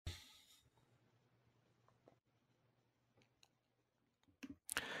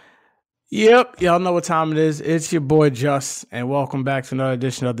Yep, y'all know what time it is. It's your boy Just, and welcome back to another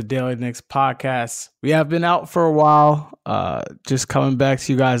edition of the Daily Knicks podcast. We have been out for a while, just coming back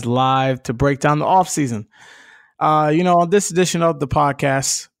to you guys live to break down the offseason. On this edition of the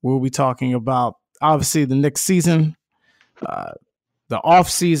podcast, we'll be talking about obviously the Knicks season, the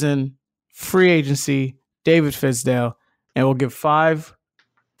offseason, free agency, David Fizdale, and we'll give 5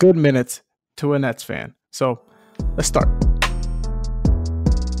 good minutes to a Nets fan. So let's start.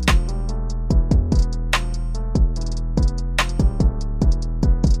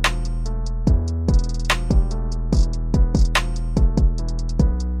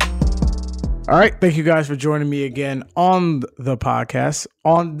 All right. Thank you guys for joining me again on the podcast.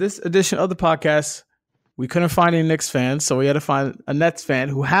 On this edition of the podcast, we couldn't find any Knicks fans, so we had to find a Nets fan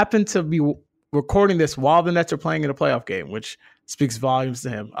who happened to be recording this while the Nets are playing in a playoff game, which speaks volumes to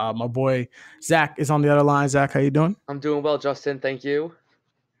him. My boy Zach is on the other line. Zach, how you doing? I'm doing well, Justin. Thank you.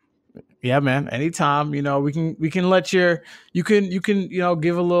 Yeah, man. Anytime. We can let you can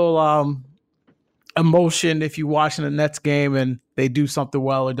give a little emotion if you're watching a Nets game and they do something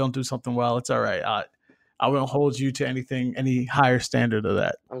well or don't do something well. It's all right. I won't hold you to any higher standard of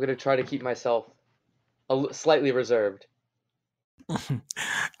that. I'm going to try to keep myself slightly reserved. All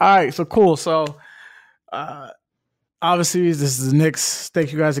right. So cool. So obviously this is the Knicks.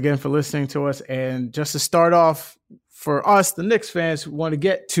 Thank you guys again for listening to us. And just to start off for us, the Knicks fans who want to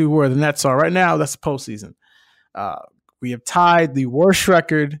get to where the Nets are right now, that's the postseason. We have tied the worst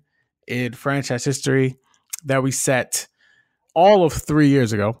record in franchise history that we set all of 3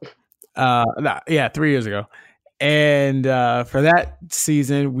 years ago. 3 years ago. And for that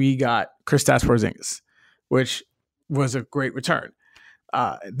season, we got Kristaps Porzingis, which was a great return.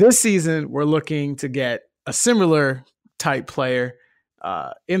 This season, we're looking to get a similar type player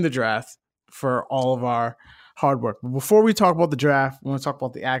in the draft for all of our hard work. But before we talk about the draft, we want to talk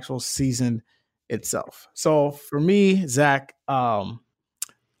about the actual season itself. So for me, Zach,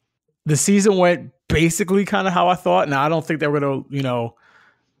 the season went basically kind of how I thought. Now, I don't think they were going to,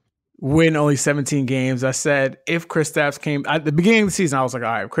 win only 17 games. I said if Kristaps came at the beginning of the season, I was like, all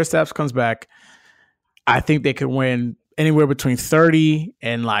right, if Kristaps comes back, I think they could win anywhere between 30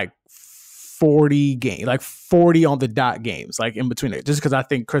 and like 40 games, like 40 on the dot games, like in between it, just because I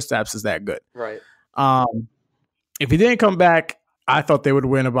think Kristaps is that good. Right. If he didn't come back, I thought they would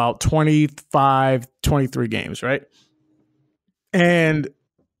win about 25, 23 games, right? And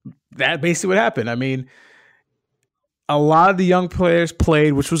that basically what happened. I mean, a lot of the young players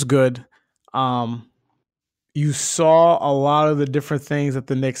played, which was good. You saw a lot of the different things that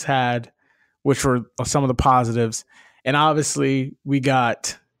the Knicks had, which were some of the positives. And obviously, we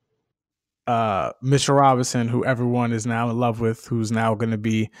got Mitchell Robinson, who everyone is now in love with, who's now going to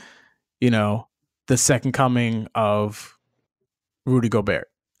be, the second coming of Rudy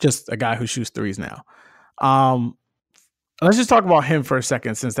Gobert, just a guy who shoots threes now. Let's just talk about him for a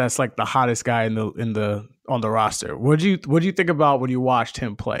second, since that's like the hottest guy on the roster. What do you think about when you watched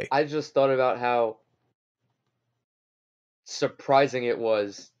him play? I just thought about how surprising it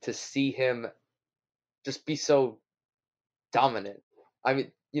was to see him just be so dominant. I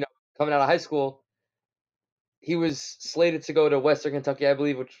mean, coming out of high school, he was slated to go to Western Kentucky, I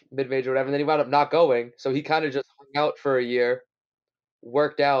believe, which mid-major or whatever, and then he wound up not going. So he kind of just hung out for a year,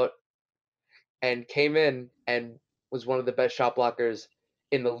 worked out, and came in and was one of the best shot blockers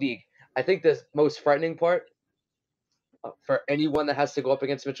in the league. I think the most frightening part for anyone that has to go up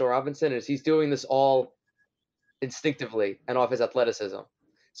against Mitchell Robinson is he's doing this all instinctively and off his athleticism.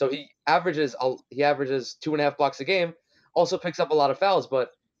 So he averages 2.5 blocks a game, also picks up a lot of fouls,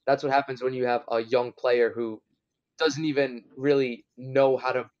 but that's what happens when you have a young player who doesn't even really know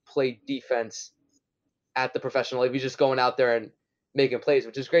how to play defense at the professional level. He's just going out there and making plays,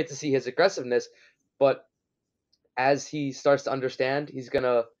 which is great to see his aggressiveness, but as he starts to understand, he's going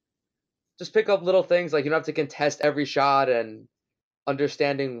to just pick up little things like you don't have to contest every shot, and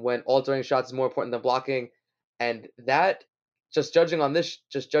understanding when altering shots is more important than blocking. And that, just judging from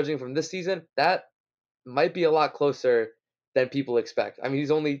this season, that might be a lot closer than people expect. I mean, he's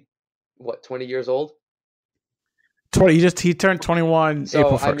only 20 years old? 20. He turned 21 so,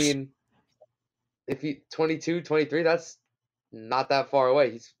 April 1st. I mean, if he 22, 23, that's not that far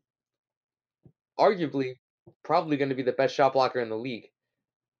away. He's arguably probably going to be the best shot blocker in the league.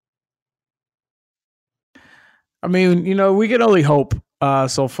 I mean, we can only hope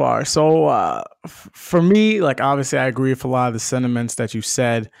so far. So for me, like, obviously I agree with a lot of the sentiments that you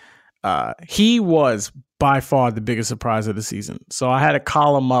said. He was by far the biggest surprise of the season. So I had a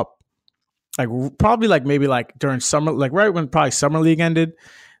column up, like probably like maybe like during summer, like right when probably summer league ended.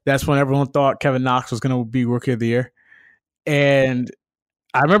 That's when everyone thought Kevin Knox was going to be Rookie of the Year. And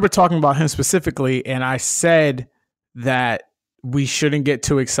I remember talking about him specifically, and I said that we shouldn't get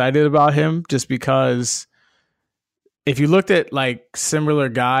too excited about him just because if you looked at like similar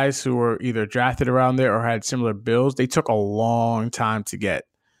guys who were either drafted around there or had similar builds, they took a long time to get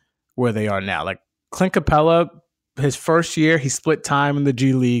where they are now. Like Clint Capella, his first year, he split time in the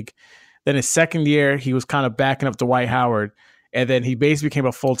G League. Then his second year, he was kind of backing up Dwight Howard, and then he basically became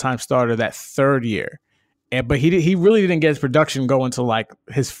a full-time starter that third year. But he really didn't get his production going until like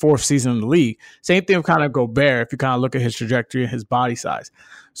his fourth season in the league. Same thing with kind of Gobert if you kind of look at his trajectory and his body size.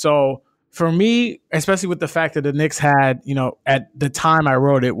 So for me, especially with the fact that the Knicks had, at the time I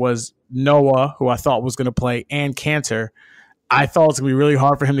wrote it was Noah, who I thought was going to play, and Cantor. I thought it was going to be really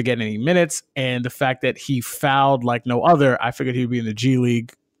hard for him to get any minutes. And the fact that he fouled like no other, I figured he'd be in the G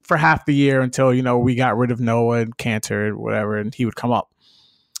League for half the year until, we got rid of Noah and Cantor and whatever, and he would come up.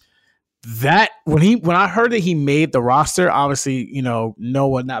 That when I heard that he made the roster, obviously,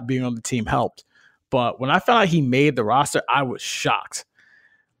 Noah not being on the team helped. But when I found out he made the roster, I was shocked.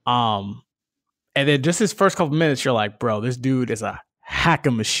 And then just his first couple minutes, you're like, bro, this dude is a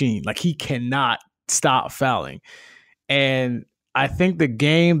hacking machine. Like he cannot stop fouling. And I think the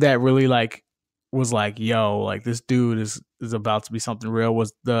game that really was like, yo, like this dude is about to be something real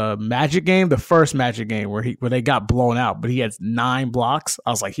was the Magic game, the first Magic game where they got blown out, but he had 9 blocks. I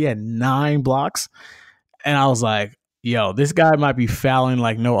was like, he had 9 blocks. And I was like, yo, this guy might be fouling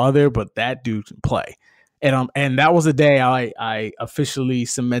like no other, but that dude can play. And that was the day I officially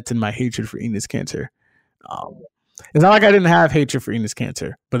cemented my hatred for Enes Kanter. It's not like I didn't have hatred for Enes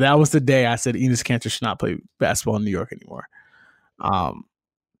Kanter, but that was the day I said Enes Kanter should not play basketball in New York anymore.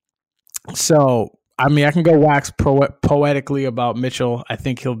 So, I mean, I can go wax poetically about Mitchell. I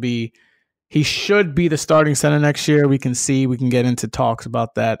think he should be the starting center next year. We can get into talks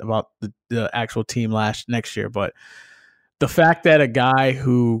about that, about the actual team next year. But the fact that a guy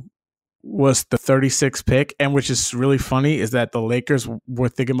who was the 36th pick, and which is really funny, is that the Lakers were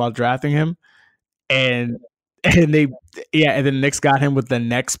thinking about drafting him, and then the Knicks got him with the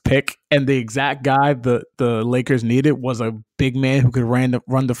next pick, and the exact guy the Lakers needed was a big man who could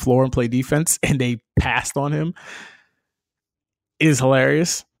run the floor and play defense, and they passed on him. It is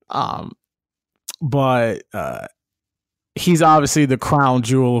hilarious. But he's obviously the crown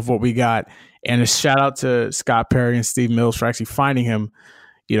jewel of what we got, and a shout out to Scott Perry and Steve Mills for actually finding him,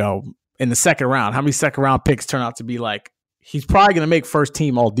 in the second round. How many second round picks turn out to be like he's probably going to make first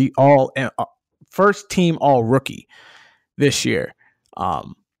team all rookie this year.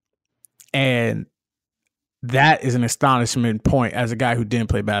 And that is an astonishment point as a guy who didn't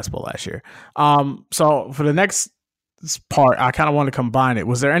play basketball last year. So for the next part, I kind of want to combine it.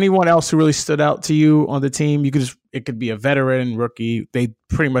 Was there anyone else who really stood out to you on the team? It could be a veteran, rookie. They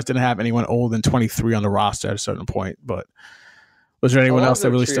pretty much didn't have anyone older than 23 on the roster at a certain point, but was there anyone else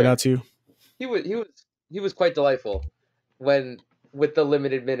that really stood out to you? He was quite delightful with the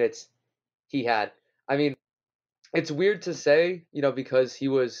limited minutes he had. I mean, it's weird to say, because he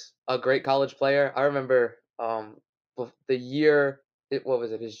was a great college player. I remember the year,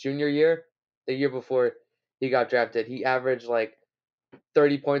 his junior year, the year before he got drafted, he averaged like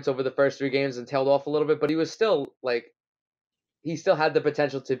 30 points over the first 3 games and tailed off a little bit, but he was still he still had the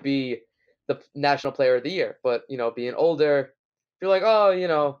potential to be the national player of the year. But, being older, you're like,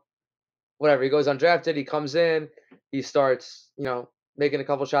 oh, whatever. He goes undrafted, he comes in, he starts, making a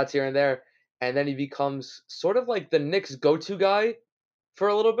couple shots here and there. And then he becomes sort of like the Knicks go-to guy for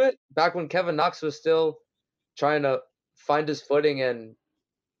a little bit, back when Kevin Knox was still trying to find his footing and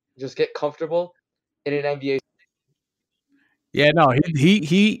just get comfortable in an NBA. Yeah, no,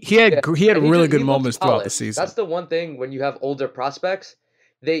 he had really good moments throughout the season. That's the one thing when you have older prospects,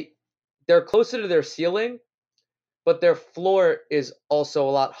 they're closer to their ceiling, but their floor is also a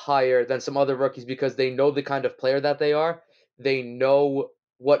lot higher than some other rookies because they know the kind of player that they are. They know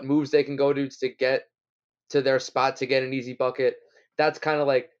what moves they can go to get to their spot to get an easy bucket. That's kind of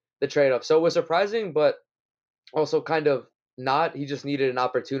like the trade-off. So it was surprising, but also kind of not. He just needed an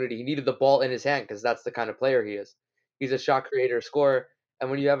opportunity. He needed the ball in his hand because that's the kind of player he is. He's a shot creator, scorer. And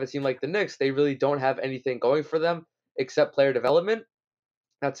when you have a team like the Knicks, they really don't have anything going for them except player development.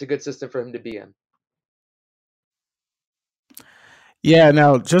 That's a good system for him to be in. Yeah,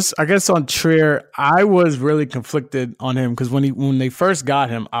 now just I guess on Trier, I was really conflicted on him because when they first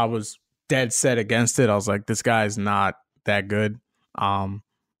got him, I was dead set against it. I was like, this guy's not that good. I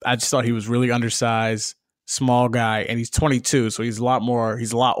just thought he was really undersized, small guy, and he's 22, so he's a lot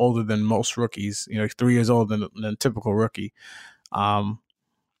older than most rookies. He's 3 years older than a typical rookie. And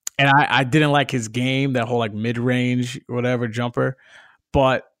I didn't like his game, that whole like mid-range whatever jumper.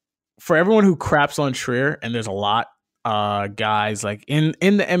 But for everyone who craps on Trier, and there's a lot, guys like in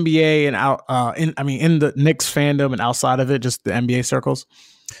the NBA and out in the Knicks fandom and outside of it, just the NBA circles.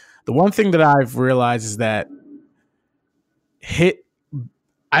 The one thing that I've realized is that I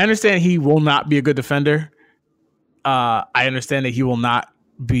understand he will not be a good defender. I understand that he will not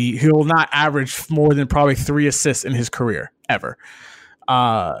average more than probably 3 assists in his career ever.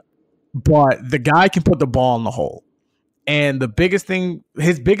 But the guy can put the ball in the hole. And the biggest thing,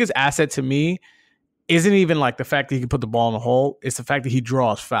 his biggest asset to me isn't even like the fact that he can put the ball in the hole. It's the fact that he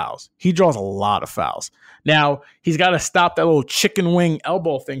draws fouls. He draws a lot of fouls. Now, he's got to stop that little chicken wing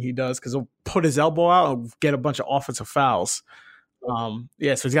elbow thing he does because he'll put his elbow out and get a bunch of offensive fouls. So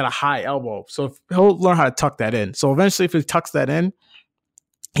he's got a high elbow. So he'll learn how to tuck that in. So eventually, if he tucks that in,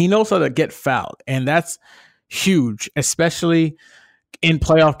 he knows how to get fouled. And that's huge, especially in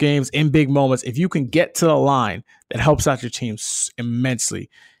playoff games, in big moments. If you can get to the line, that helps out your team immensely.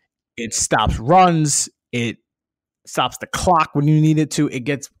 It stops runs. It stops the clock when you need it to. It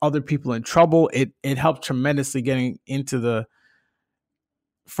gets other people in trouble. It helps tremendously getting into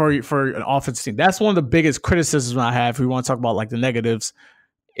for an offensive team. That's one of the biggest criticisms I have. If we want to talk about like the negatives,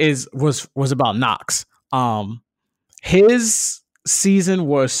 was about Knox. His season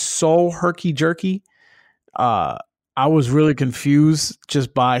was so herky jerky. I was really confused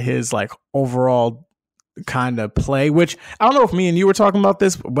just by his like overall kind of play, which I don't know if me and you were talking about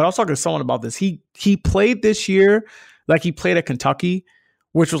this, but I was talking to someone about this. He played this year like he played at Kentucky,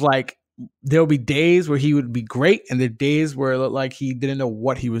 which was like there'll be days where he would be great and there are days where it looked like he didn't know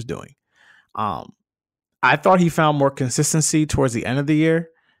what he was doing. I thought he found more consistency towards the end of the year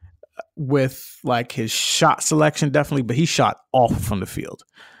with like his shot selection, definitely, but he shot awful from the field.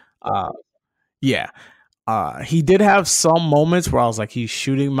 He did have some moments where I was like, he's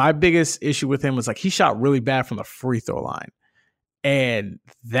shooting. My biggest issue with him was like he shot really bad from the free throw line. And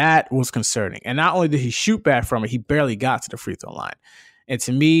that was concerning. And not only did he shoot bad from it, he barely got to the free throw line. And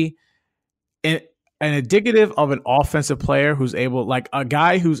to me, an indicative of an offensive player who's able, like a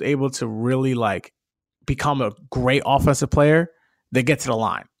guy who's able to really like become a great offensive player, they get to the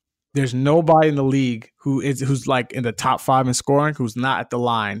line. There's nobody in the league who's like in the top 5 in scoring who's not at the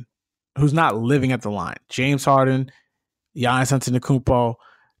line, who's not living at the line. James Harden, Giannis Antetokounmpo,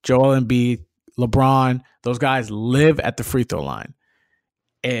 Joel Embiid, LeBron, those guys live at the free throw line.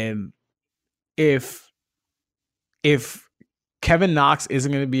 And if Kevin Knox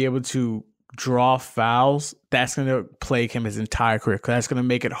isn't going to be able to draw fouls, that's going to plague him his entire career because that's going to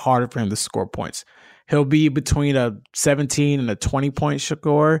make it harder for him to score points. He'll be between a 17 and a 20-point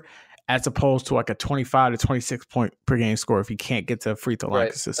score as opposed to like a 25 to 26 point per game score if he can't get to the free throw line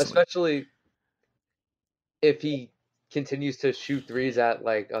consistently. Especially if he continues to shoot threes at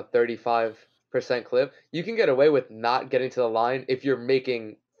like a 35% clip, you can get away with not getting to the line if you're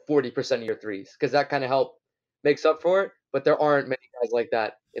making 40% of your threes because that kind of makes up for it. But there aren't many guys like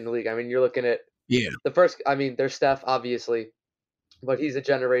that in the league. I mean, you're looking at there's Steph, obviously, but he's a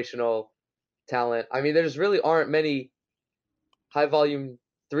generational talent. I mean, there's really aren't many high volume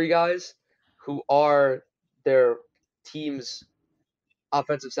 3 guys who are their team's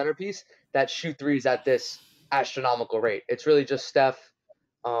offensive centerpiece that shoot threes at this astronomical rate. It's really just Steph,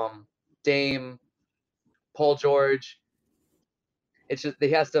 Dame, Paul George. It's just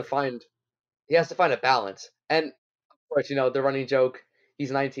he has to find a balance. And of course, the running joke,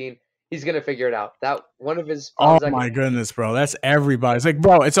 he's 19. He's going to figure it out. That one of his... Oh, my goodness, bro. That's everybody. It's like,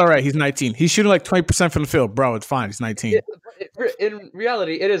 bro, it's all right. He's 19. He's shooting like 20% from the field. Bro, it's fine. He's 19. In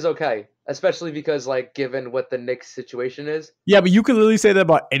reality, it is okay. Especially because, like, given what the Knicks situation is. Yeah, but you can literally say that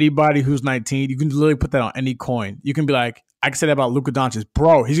about anybody who's 19. You can literally put that on any coin. You can be like, I can say that about Luka Doncic.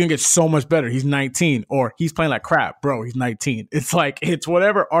 Bro, he's going to get so much better. He's 19. Or he's playing like crap. Bro, he's 19. It's like, it's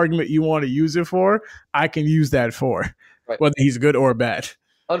whatever argument you want to use it for, I can use that for. Right. Whether he's good or bad.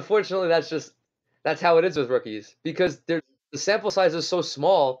 Unfortunately, that's how it is with rookies because the sample size is so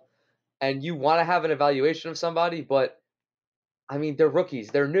small and you want to have an evaluation of somebody, but I mean, they're rookies.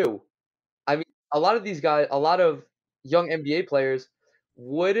 They're new. I mean, a lot of these guys, a lot of young NBA players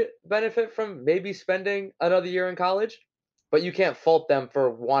would benefit from maybe spending another year in college, but you can't fault them for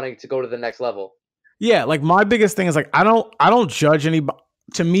wanting to go to the next level. Yeah. Like my biggest thing is like, I don't judge anybody.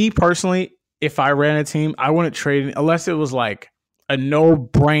 To me personally, if I ran a team, I wouldn't trade unless it was like a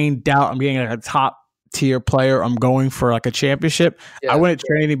no-brain doubt I'm getting like a top-tier player. I'm going for like a championship. Yeah. I wouldn't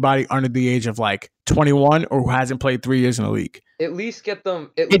trade anybody under the age of like 21 or who hasn't played 3 years in the league. At least get them.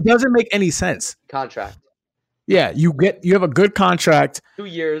 It doesn't make any sense. Contract. Yeah, you have a good contract. 2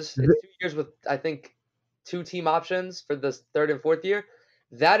 years. It's 2 years with I think 2 team options for the 3rd and 4th year.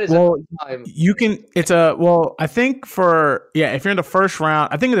 That is time. You can. It's a I think if you're in the first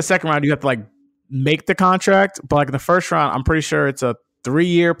round, I think in the second round you have to like make the contract, but like in the first round, I'm pretty sure it's a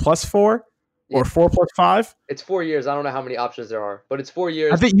 3-year plus 4 or 4 plus 5. It's 4 years. I don't know how many options there are, but it's 4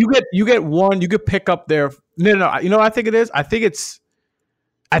 years. I think you get one. You could pick up their no. You know what I think it is? I think it's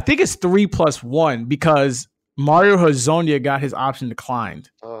 3 plus 1 because Mario Hezonja got his option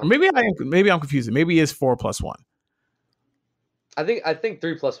declined. Or maybe I'm confusing. Maybe it is 4 plus 1. I think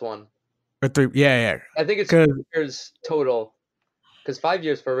 3 plus 1. Or 3. Yeah. I think it's 4 years total. Because 5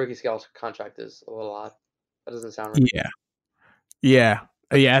 years for a rookie scale contract is a little odd. That doesn't sound right. Yeah.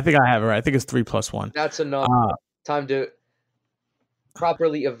 I think I have it right. I think it's 3 plus 1. That's enough time to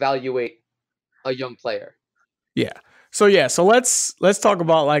properly evaluate a young player. Yeah. So let's talk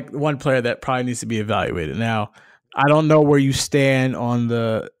about like one player that probably needs to be evaluated. Now, I don't know where you stand on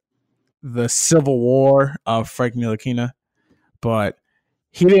the civil war of Frank Ntilikina, but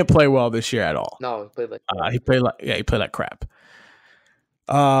he didn't play well this year at all. No, he played like crap.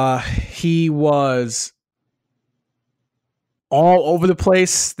 He was all over the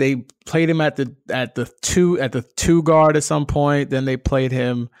place. They played him at the 2 guard at some point. Then they played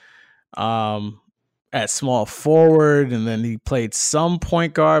him at small forward, and then he played some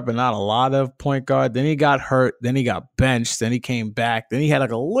point guard, but not a lot of point guard. Then he got hurt. Then he got benched. Then he came back. Then he had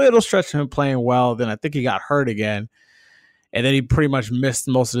like a little stretch of him playing well. Then I think he got hurt again, and then he pretty much missed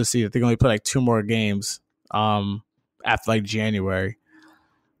most of the season. I think he only played like 2 more games after like January.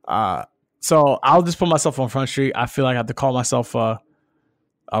 So I'll just put myself on Front Street. I feel like I have to call myself a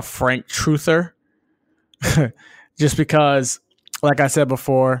Frank truther, just because, like I said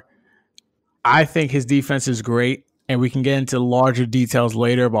before, I think his defense is great, and we can get into larger details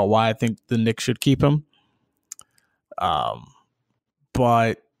later about why I think the Knicks should keep him.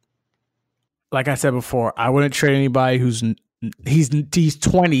 But like I said before, I wouldn't trade anybody he's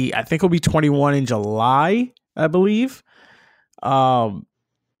 20. I think he'll be 21 in July, I believe.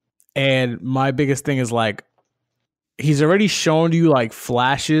 And my biggest thing is like, he's already shown you like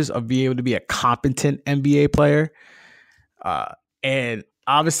flashes of being able to be a competent NBA player. And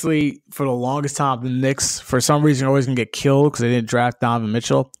obviously for the longest time, the Knicks, for some reason, are always going to get killed because they didn't draft Donovan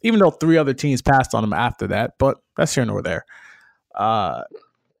Mitchell, even though 3 other teams passed on him after that. But that's here nor there.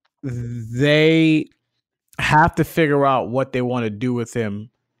 They have to figure out what they want to do with him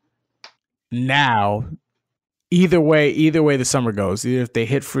now. Either way the summer goes, either if they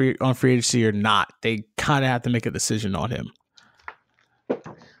hit free agency or not, they kind of have to make a decision on him.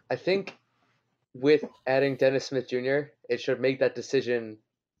 I think with adding Dennis Smith Jr., it should make that decision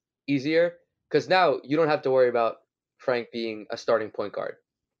easier because now you don't have to worry about Frank being a starting point guard,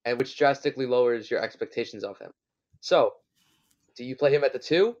 and which drastically lowers your expectations of him. So, do you play him at the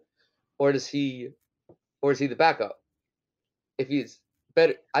 2, or is he the backup? If he's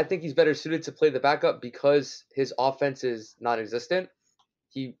better, I think he's better suited to play the backup because his offense is non-existent.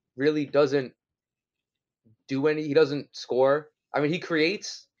 He really doesn't he doesn't score. I mean, he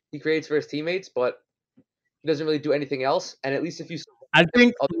creates for his teammates, but he doesn't really do anything else. And at least if you, I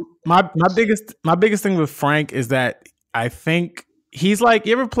think my biggest thing with Frank is that I think he's like,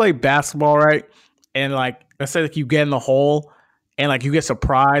 you ever play basketball, right? And like, let's say like you get in the hole and like you get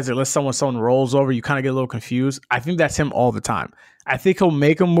surprised, or unless someone rolls over, you kind of get a little confused. I think that's him all the time. I think he'll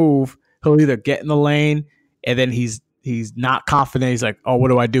make a move. He'll either get in the lane and then he's not confident. He's like, oh, what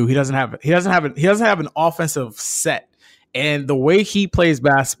do I do? He doesn't have an offensive set. And the way he plays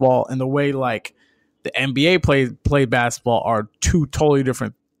basketball and the way like the NBA play basketball are 2 totally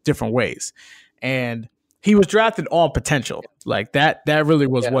different ways. And he was drafted on potential. Like that really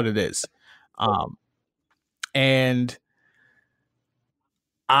was what it is. And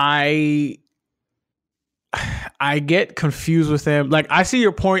I get confused with him. Like, I see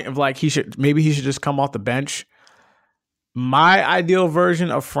your point of like he should just come off the bench. My ideal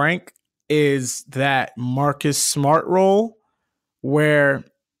version of Frank is that Marcus Smart role where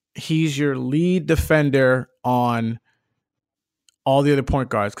he's your lead defender on all the other point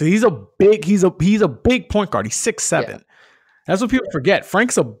guards, because he's a big point guard. He's 6'7". Yeah. That's what people forget.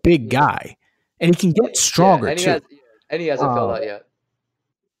 Frank's a big guy, and he can get stronger too. And he hasn't filled out yet.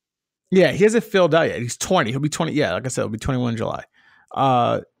 Yeah, he hasn't filled out yet. He's 20. He'll be 20. Yeah, like I said, he'll be 21 in July.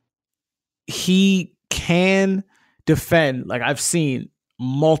 He can defend. Like, I've seen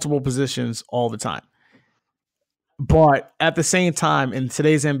multiple positions all the time. But at the same time, in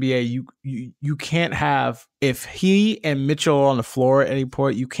today's NBA, you can't have, if he and Mitchell are on the floor at any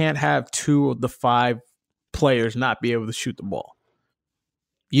point, you can't have 2 of the 5 players not be able to shoot the ball.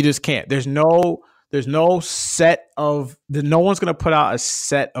 You just can't. There's no set of, no one's going to put out a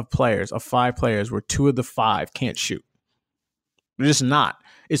set of players, of 5 players, where 2 of the 5 can't shoot. They're just not.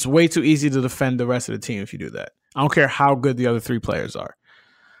 It's way too easy to defend the rest of the team if you do that. I don't care how good the other 3 players are.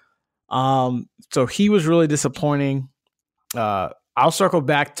 So he was really disappointing. I'll circle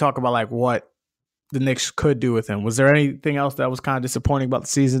back to talk about like what the Knicks could do with him. Was there anything else that was kind of disappointing about the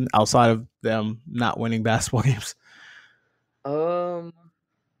season outside of them not winning basketball games?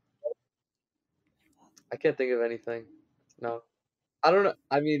 I can't think of anything. No, I don't know.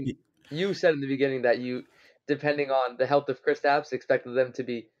 I mean, you said in the beginning that you, depending on the health of Kristaps, expected them to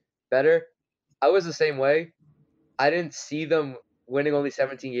be better. I was the same way. I didn't see them winning only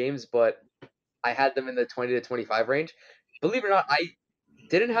 17 games, but I had them in the 20 to 25 range. Believe it or not, I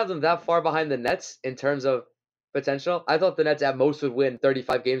didn't have them that far behind the Nets in terms of potential. I thought the Nets at most would win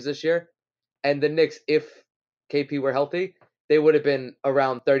 35 games this year, and the Knicks, if KP were healthy, they would have been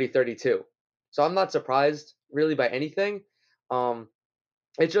around 30, 32. So I'm not surprised really by anything. Um,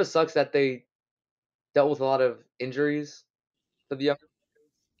 it just sucks that they dealt with a lot of injuries for the young.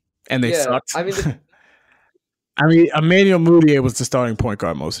 And they Yeah, sucked. I mean, I mean, Emmanuel Mudiay was the starting point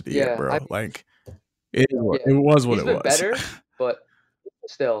guard most of the year, yeah, bro. Like it yeah, was what he's it been was. better, but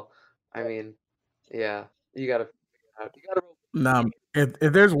still, I mean, yeah, you gotta Nah,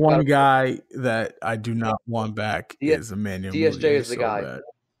 if there's one gotta guy that I do not want back is Emmanuel DSJ Mudiay is the so guy.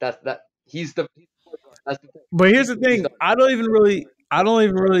 bad. He's the that's the thing. But here's the He's thing: the I don't even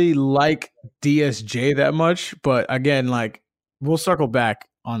really like DSJ that much. But again, like we'll circle back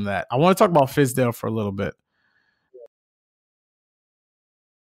on that. I want to talk about Fizdale for a little bit.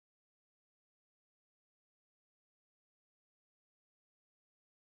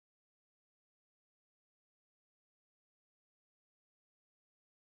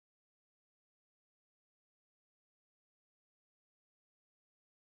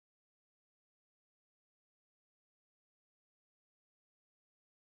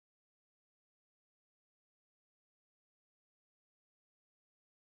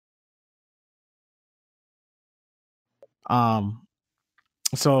 Um,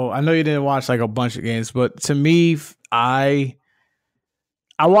 so I know you didn't watch like a bunch of games, but to me, I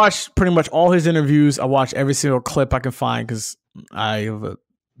watched pretty much all his interviews. I watched every single clip I can find because I have a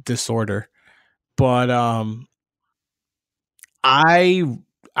disorder. But I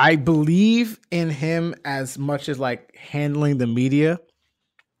I believe in him as much as like handling the media.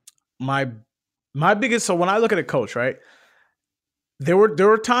 My my biggest so when I look at a coach, right? There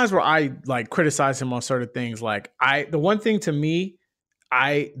were times where I like criticized him on certain things. Like the one thing to me,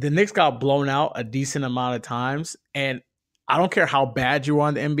 the Knicks got blown out a decent amount of times, and I don't care how bad you are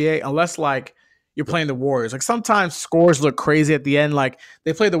in the NBA, unless like you're playing the Warriors. Like sometimes scores look crazy at the end. Like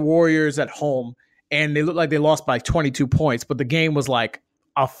they play the Warriors at home, and they look like they lost by 22 points, but the game was like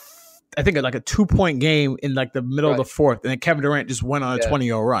I think like a 2 point game in like the middle of the fourth, and then Kevin Durant just went on a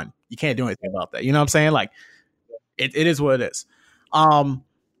 20-0 run. You can't do anything about that. You know what I'm saying? Like it is what it is.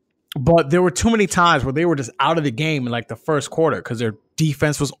 But there were too many times where they were just out of the game in like the first quarter because their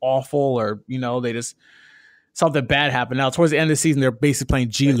defense was awful, or they just something bad happened. Now towards the end of the season, they're basically playing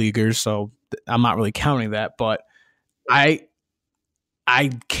G Leaguers, so I'm not really counting that. But I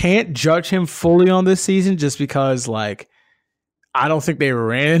can't judge him fully on this season just because like I don't think they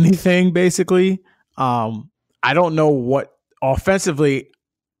ran anything basically. I don't know what offensively.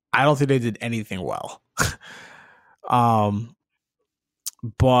 I don't think they did anything well.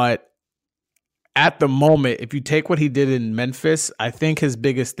 But at the moment, if you take what he did in Memphis, I think his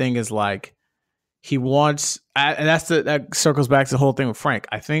biggest thing is like he wants, and that circles back to the whole thing with Frank.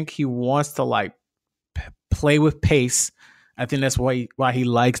 I think he wants to like play with pace. I think that's why he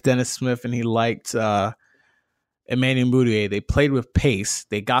likes Dennis Smith and he liked Emmanuel Mudiay. They played with pace.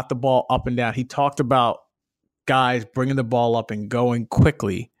 They got the ball up and down. He talked about guys bringing the ball up and going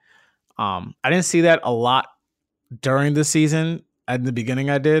quickly. I didn't see that a lot during the season. At the beginning,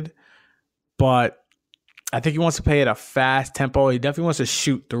 I did, but I think he wants to play at a fast tempo. He definitely wants to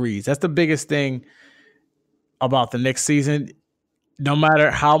shoot threes. That's the biggest thing about the next season. No matter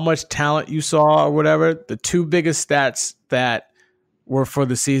how much talent you saw or whatever, the two biggest stats that were for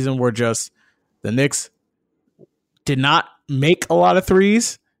the season were just the Knicks did not make a lot of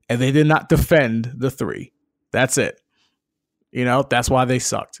threes and they did not defend the three. That's it. That's why they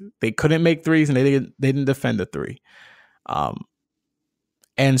sucked. They couldn't make threes and they didn't defend the three.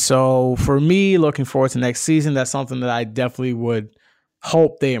 And so for me, looking forward to next season, that's something that I definitely would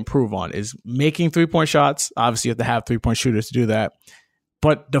hope they improve on is making 3-point shots. Obviously, you have to have 3-point shooters to do that,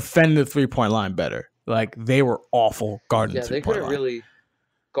 but defend the 3-point line better. Like they were awful guarding the 3-point line. they couldn't really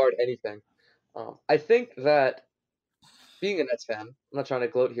guard anything. I think that being a Nets fan, I'm not trying to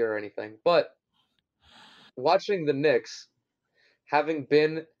gloat here or anything, but watching the Knicks, having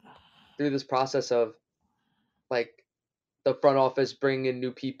been through this process of like the front office bringing in new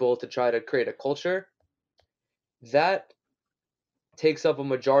people to try to create a culture, that takes up a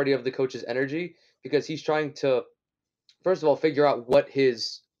majority of the coach's energy because he's trying to, first of all, figure out what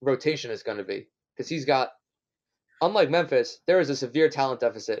his rotation is going to be. Because he's got, unlike Memphis, there is a severe talent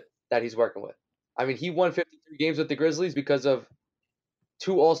deficit that he's working with. I mean, he won 53 games with the Grizzlies because of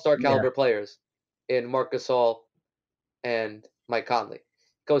 2 all-star caliber players in Marc Gasol and Mike Conley.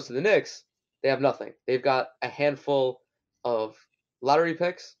 Goes to the Knicks, they have nothing. They've got a handful of lottery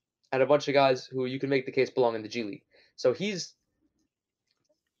picks and a bunch of guys who you can make the case belong in the G League. So he's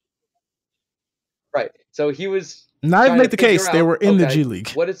right. So he was Not even trying make to the case. figure They out, were in the okay, G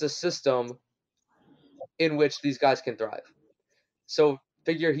League. what is the system in which these guys can thrive? So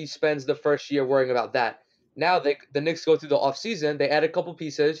figure he spends the first year worrying about that. Now the Knicks go through the offseason. They add a couple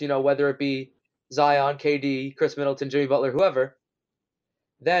pieces, whether it be Zion, KD, Chris Middleton, Jimmy Butler, whoever.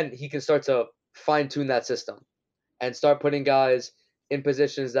 Then he can start to fine-tune that system and start putting guys in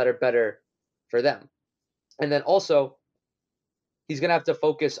positions that are better for them. And then also, he's going to have to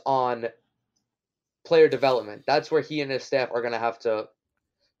focus on player development. That's where he and his staff are going to have to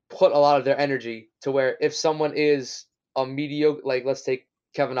put a lot of their energy, to where if someone is a mediocre, like let's take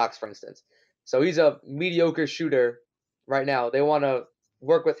Kevin Knox, for instance. So he's a mediocre shooter right now. They want to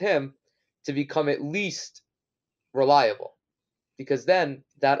work with him to become at least reliable, because then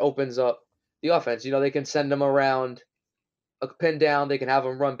that opens up the offense. They can send him around a pin down. They can have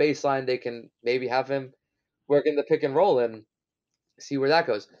him run baseline. They can maybe have him work in the pick and roll and see where that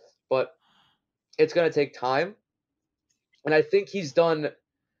goes. But it's going to take time. And I think he's done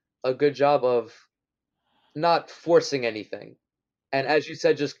a good job of not forcing anything. And as you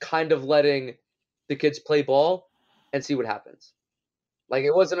said, just kind of letting the kids play ball and see what happens. Like,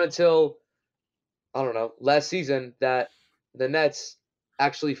 it wasn't until, I don't know, last season that the Nets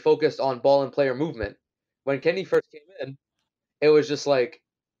actually focused on ball and player movement. When Kenny first came in, it was just like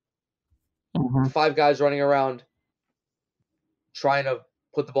 5 guys running around trying to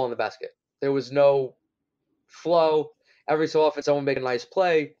put the ball in the basket. There was no flow. Every so often, someone made a nice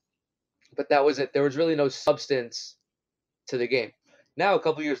play, but that was it. There was really no substance to the game. Now, a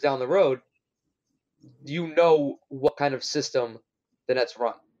couple years down the road, what kind of system the Nets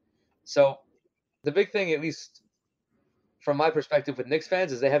run. So the big thing, at least from my perspective with Knicks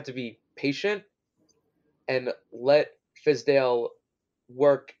fans, is they have to be patient and let Fizdale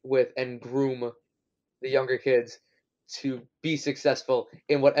work with and groom the younger kids to be successful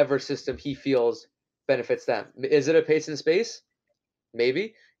in whatever system he feels benefits them. Is it a pace and space?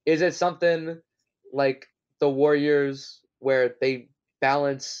 Maybe. Is it something like the Warriors where they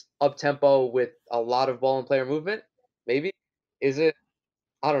balance up tempo with a lot of ball and player movement? Maybe. Is it,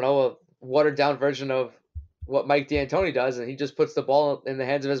 I don't know, a watered down version of what Mike D'Antoni does, and he just puts the ball in the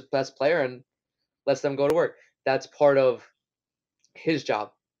hands of his best player and lets them go to work? That's part of his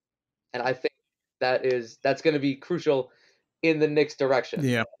job. And I think that's going to be crucial in the Knicks' direction.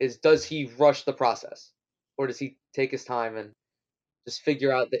 Yeah. Does he rush the process, or does he take his time and just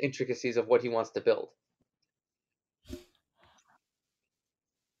figure out the intricacies of what he wants to build?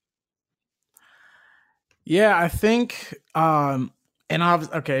 Yeah, I think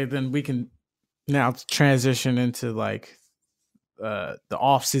okay, then we can now transition into like the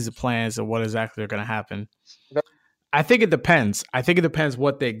off-season plans and what exactly are going to happen. I think it depends. I think it depends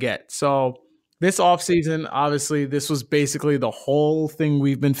what they get. So this offseason, obviously, this was basically the whole thing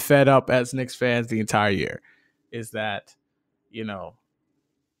we've been fed up as Knicks fans the entire year, is that,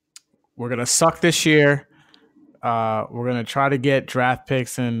 we're going to suck this year. We're going to try to get draft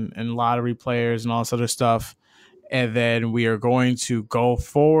picks and lottery players and all this other stuff. And then we are going to go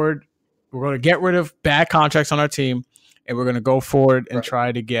forward. We're going to get rid of bad contracts on our team, and we're going to go forward and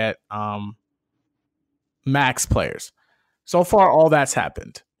try to get max players. So far, all that's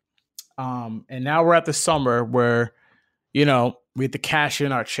happened. And now we're at the summer where, we have to cash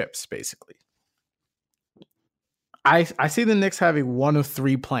in our chips, basically. I see the Knicks having one of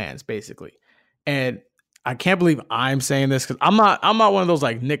 3 plans, basically. And I can't believe I'm saying this because I'm not one of those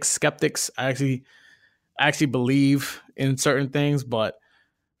like Knicks skeptics. I actually believe in certain things, but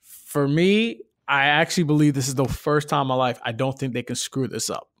for me, I actually believe this is the first time in my life I don't think they can screw this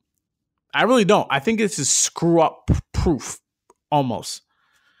up. I really don't. I think this is screw up proof almost.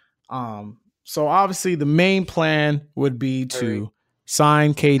 So obviously the main plan would be to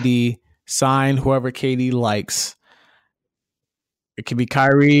sign KD, sign whoever KD likes. It could be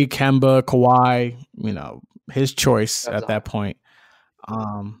Kyrie, Kemba, Kawhi, his choice at that point.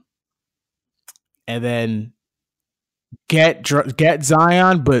 And then get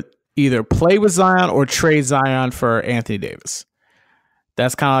Zion, but either play with Zion or trade Zion for Anthony Davis.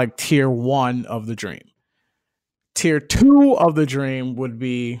 That's kind of like tier 1 of the dream. Tier 2 of the dream would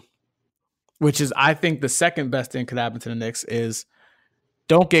be, which is I think the second best thing could happen to the Knicks, is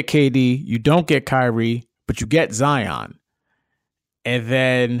don't get KD, you don't get Kyrie, but you get Zion. And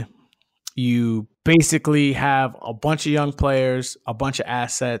then you basically have a bunch of young players, a bunch of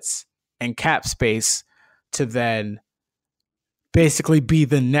assets, and cap space to then basically be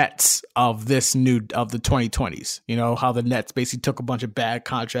the Nets of the 2020s. You know, how the Nets basically took a bunch of bad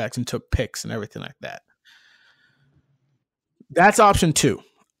contracts and took picks and everything like that. That's option 2.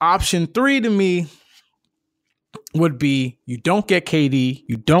 Option 3 to me would be you don't get KD,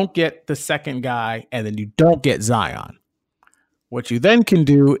 you don't get the second guy, and then you don't get Zion. What you then can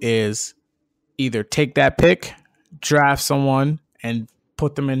do is either take that pick, draft someone, and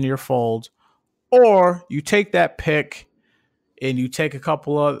put them in your fold, or you take that pick and you take a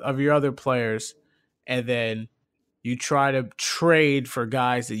couple of your other players, and then you try to trade for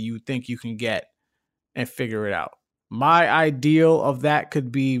guys that you think you can get and figure it out. My ideal of that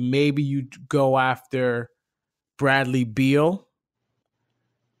could be maybe you go after Bradley Beal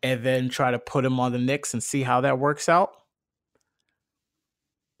and then try to put him on the Knicks and see how that works out.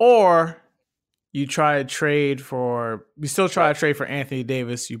 Or you try to trade for Anthony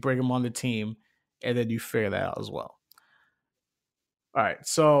Davis, you bring him on the team, and then you figure that out as well. All right.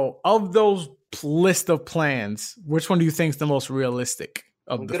 So of those list of plans, which one do you think is the most realistic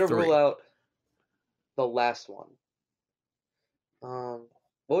of the 3? I'm going to rule out the last one.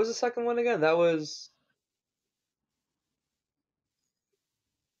 What was the second one again? That was...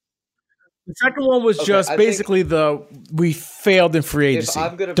 The second one was just basically we failed in free agency. If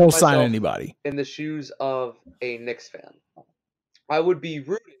I'm going to don't sign anybody. In the shoes of a Knicks fan, I would be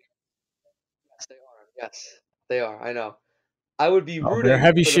rooting. Yes, they are. Yes, they are. I know. I would be rooting. They're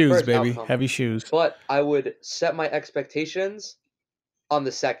heavy for shoes, the first baby. outcome, heavy shoes. But I would set my expectations on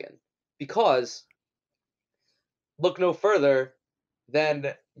the second, because look no further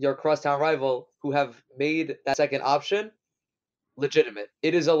than your crosstown rival who have made that second option legitimate.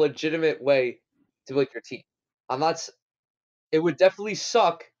 It is a legitimate way to build your team. It would definitely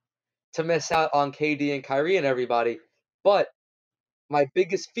suck to miss out on KD and Kyrie and everybody, but my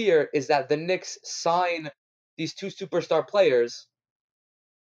biggest fear is that the Knicks sign these 2 superstar players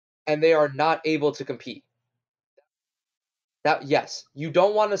and they are not able to compete. Yes, you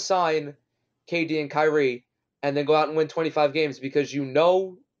don't want to sign KD and Kyrie and then go out and win 25 games because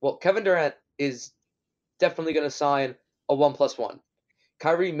Kevin Durant is definitely going to sign a 1+1.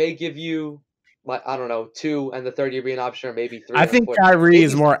 Kyrie may give you, I don't know, 2 and the third year be an option, or maybe 3. I think Kyrie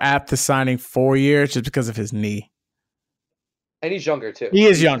is more apt to signing 4 years just because of his knee. And he's younger too. He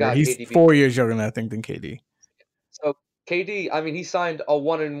is younger. He's 4 years younger than KD. So KD, he signed a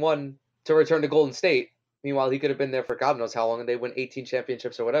 1-1 to return to Golden State. Meanwhile, he could have been there for God knows how long, and they win 18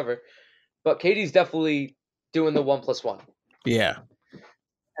 championships or whatever. But KD's definitely doing the 1+1. Yeah.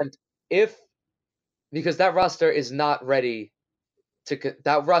 And because that roster is not ready to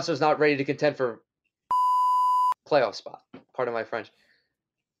contend for playoff spot. Pardon my French.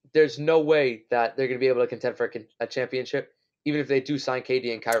 There's no way that they're going to be able to contend for a championship, even if they do sign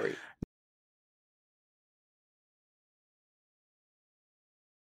KD and Kyrie.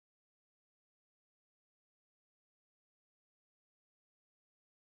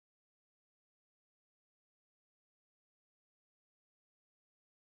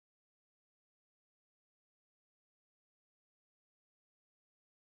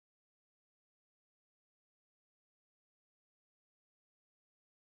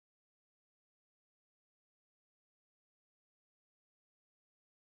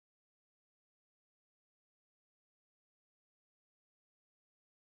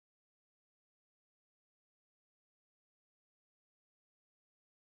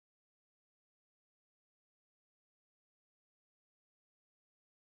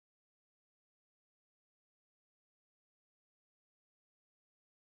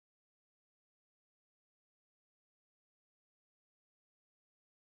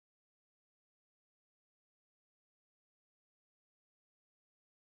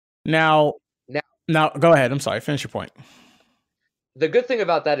 Now, go ahead. I'm sorry. Finish your point. The good thing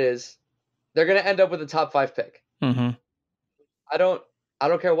about that is they're going to end up with a top 5 pick. Mm-hmm. I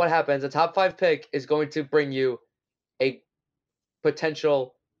don't care what happens. A top 5 pick is going to bring you a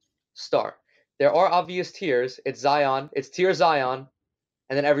potential star. There are obvious tiers. It's Zion. It's tier Zion,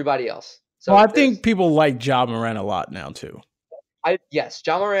 and then everybody else. So I think people like Ja Morant a lot now too. Yes,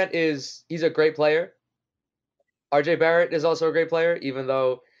 Ja Morant he's a great player. RJ Barrett is also a great player, even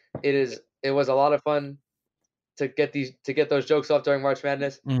though it was a lot of fun to get those jokes off during March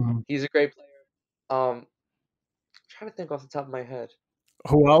Madness. Mm-hmm. He's a great player. I'm trying to think off the top of my head.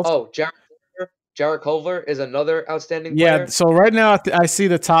 Who else? Oh, Jarrett Culver is another outstanding player. Yeah, so right now I see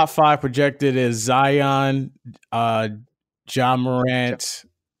the top 5 projected is Zion, Ja Morant,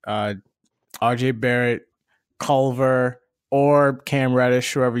 RJ Barrett, Culver, or Cam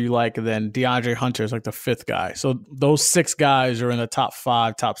Reddish, whoever you like, and then DeAndre Hunter is like the fifth guy. So those 6 guys are in the top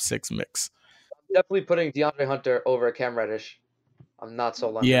 5, top 6 mix. Definitely putting DeAndre Hunter over Cam Reddish. I'm not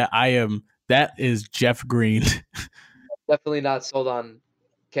sold on him. Yeah, I am. That is Jeff Green. Definitely not sold on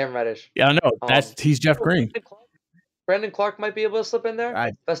Cam Reddish. Yeah, I know. He's Jeff Green. Brandon Clark might be able to slip in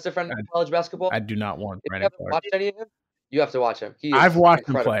there. Best defender in college basketball. I do not want Brandon Clark. If you haven't watched any of him, you have to watch him. I've watched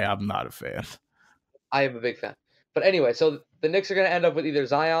him play. I'm not a fan. I am a big fan. But anyway, so the Knicks are going to end up with either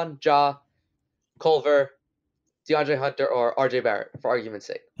Zion, Ja, Culver, DeAndre Hunter, or RJ Barrett, for argument's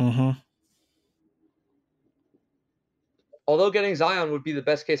sake. Mm-hmm. Although getting Zion would be the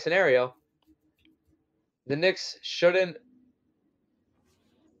best case scenario, the Knicks shouldn't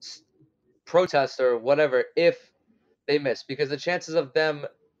protest or whatever if they miss, because the chances of them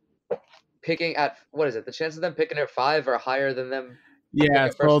picking at the chances of them picking at 5 are higher than them. Yeah,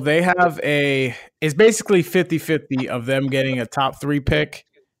 so they have it's basically 50-50 of them getting a top 3 pick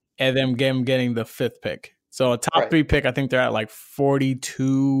and them getting the 5th pick. So a top 3 pick, I think they're at like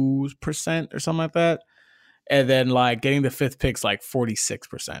 42% or something like that. And then like getting the 5th pick's like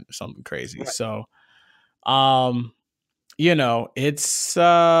 46% or something crazy. Right. So it's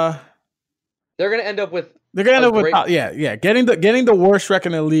they're gonna end up with getting the worst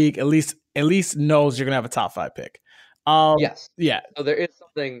record in the league at least knows you're gonna have a top 5 pick. Yes. Yeah. So there is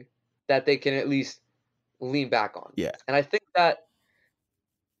something that they can at least lean back on. Yeah. And I think that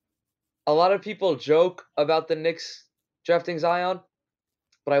a lot of people joke about the Knicks drafting Zion,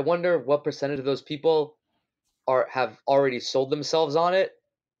 but I wonder what percentage of those people have already sold themselves on it,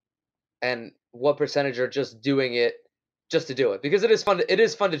 and what percentage are just doing it just to do it, because it is fun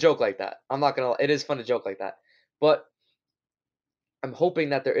to joke like that. It is fun to joke like that. But I'm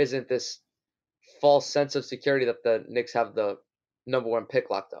hoping that there isn't this false sense of security that the Knicks have the number 1 pick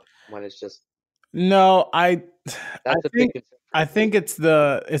locked up when it's just I think it's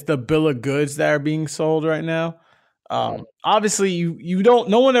the bill of goods that are being sold right now. Obviously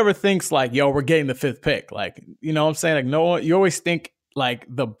no one ever thinks like, yo, we're getting the 5th pick. Like, you know what I'm saying? Like, no one, you always think like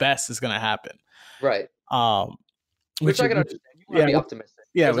the best is going to happen. Right. Which I can understand. You want to be optimistic.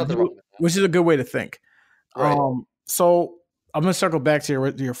 Yeah. Which is a good way to think. Right. So I'm going to circle back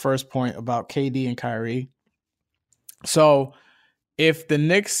to your first point about KD and Kyrie. So if the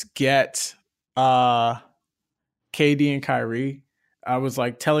Knicks get KD and Kyrie, I was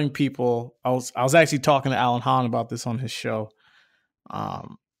like telling people, I was actually talking to Alan Hahn about this on his show.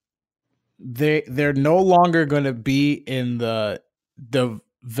 They're no longer going to be in the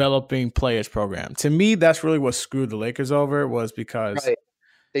developing players program. To me, that's really what screwed the Lakers over, was because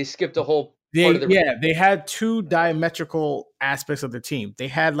they skipped a whole they had 2 diametrical aspects of their team. They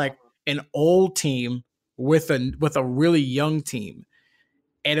had like an old team with a really young team,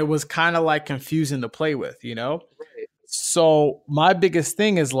 and it was kind of like confusing to play with, you know? Right. So my biggest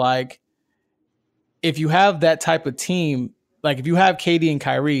thing is like, if you have that type of team, like if you have KD and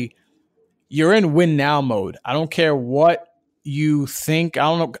Kyrie, you're in win now mode. I don't care what you think. I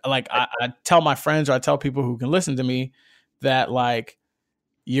don't know. Like I tell my friends, or I tell people who can listen to me, that like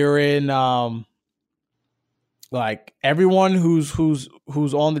you're in like everyone who's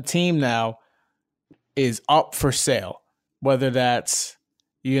on the team now is up for sale, whether that's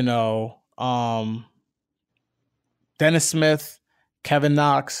Dennis Smith, Kevin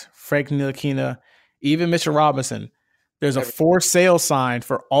Knox, Frank Ntilikina, even Mitchell Robinson. There's a for sale sign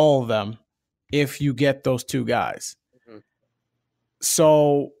for all of them if you get those 2 guys. Mm-hmm.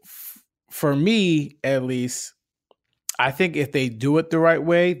 So for me, at least, I think if they do it the right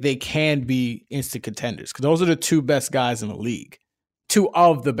way, they can be instant contenders, because those are the 2 best guys in the league, 2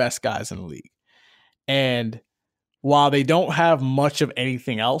 of the best guys in the league. And while they don't have much of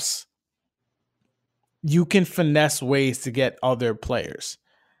anything else, you can finesse ways to get other players.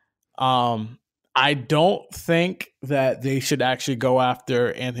 I don't think that they should actually go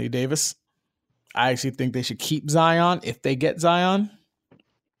after Anthony Davis. I actually think they should keep Zion if they get Zion.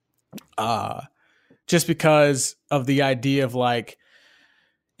 Just because of the idea of like,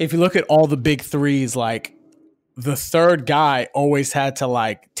 if you look at all the big threes, like the 3rd guy always had to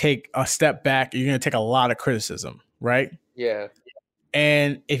like take a step back. You're going to take a lot of criticism, right? Yeah.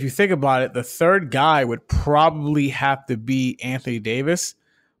 And if you think about it, the 3rd guy would probably have to be Anthony Davis,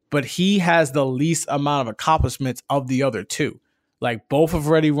 but he has the least amount of accomplishments of the other 2. Like, both have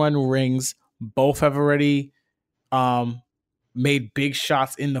already run rings. Both have already made big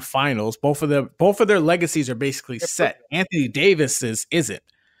shots in the finals. Both of their legacies are basically set. Anthony Davis's isn't.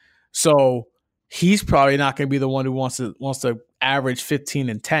 So he's probably not going to be the one who wants to average 15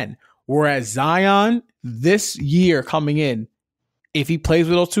 and 10. Whereas Zion, this year coming in, if he plays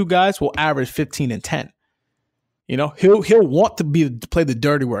with those two guys, will average 15 and 10. You know, he'll want to play the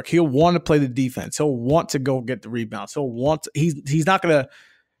dirty work. He'll want to play the defense. He'll want to go get the rebounds. He's not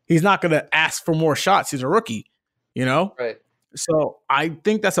gonna ask for more shots. He's a rookie, you know? Right. So I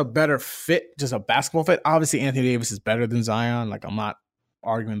think that's a better fit, just a basketball fit. Obviously, Anthony Davis is better than Zion. Like, I'm not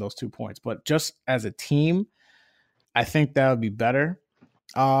arguing those 2 points, but just as a team, I think that would be better.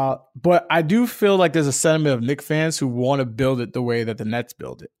 But I do feel like there's a sentiment of Knicks fans who want to build it the way that the Nets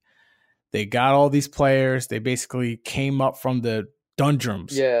build it. They got all these players. They basically came up from the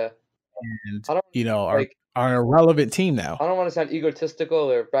doldrums. Yeah. And, are a relevant team now. I don't want to sound egotistical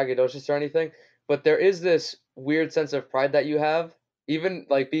or braggadocious or anything, but there is this weird sense of pride that you have, even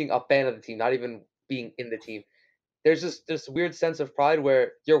like being a fan of the team, not even being in the team. There's just this weird sense of pride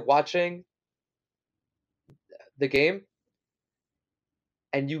where you're watching the game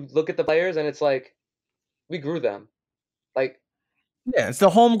and you look at the players and it's like, we grew them. Like, yeah, it's the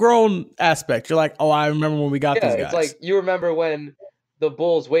homegrown aspect. You're like, oh, I remember when we got these guys. It's like you remember when the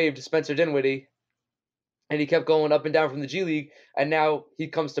Bulls waived Spencer Dinwiddie and he kept going up and down from the G League, and now he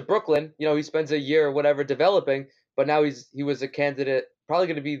comes to Brooklyn. You know, he spends a year or whatever developing, but now he was a candidate, probably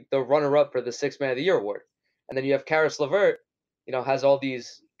going to be the runner-up for the Sixth Man of the Year award. And then you have Karis LeVert, you know, has all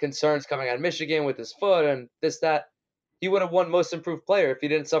these concerns coming out of Michigan with his foot and this, that. He would have won Most Improved Player if he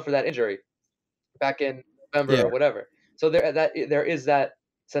didn't suffer that injury back in November or whatever. So there is that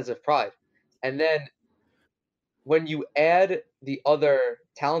sense of pride. And then when you add the other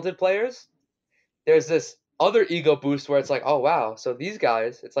talented players, there's this other ego boost where it's like, oh, wow. So these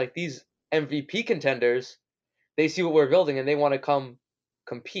guys, it's like these MVP contenders, they see what we're building and they want to come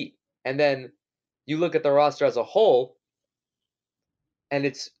compete. And then you look at the roster as a whole and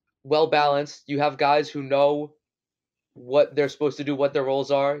it's well balanced. You have guys who know what they're supposed to do, what their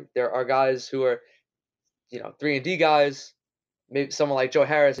roles are. There are guys who are, 3-and-D guys, maybe someone like Joe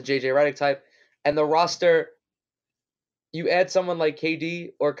Harris, a JJ Redick type. And the roster, you add someone like KD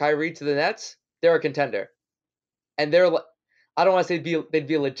or Kyrie to the Nets, they're a contender. And I don't want to say they'd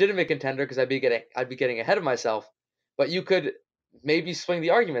be a legitimate contender because I'd be getting ahead of myself, but you could maybe swing the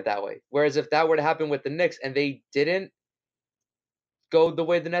argument that way. Whereas if that were to happen with the Knicks and they didn't go the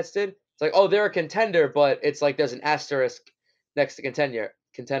way the Nets did, it's like, oh, they're a contender, but it's like there's an asterisk next to contender,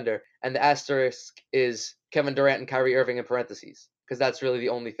 and the asterisk is Kevin Durant and Kyrie Irving in parentheses, because that's really the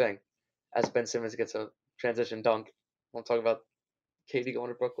only thing. As Ben Simmons gets a transition dunk, I'll talk about KD going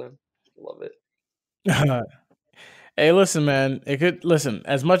to Brooklyn. Love it. Hey, listen, man.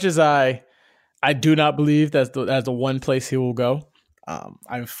 As much as I do not believe that's the one place he will go.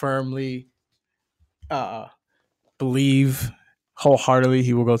 I firmly believe wholeheartedly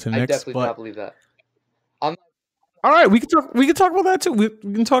he will go to the Knicks. I definitely do not believe that. All right, we can talk about that too. We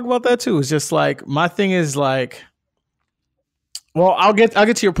can talk about that too. It's just like my thing is like, well, I'll get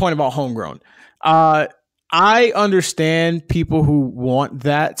to your point about homegrown. I understand people who want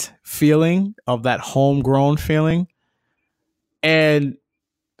that feeling of that homegrown feeling. And,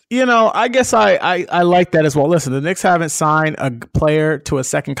 I guess I like that as well. Listen, the Knicks haven't signed a player to a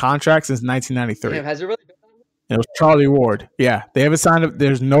second contract since 1993. Damn, has it really been? It was Charlie Ward. Yeah, they haven't signed.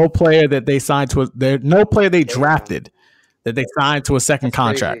 There's no player that they signed to. There's no player they drafted that they signed to a second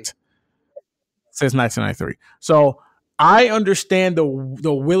contract since 1993. So I understand the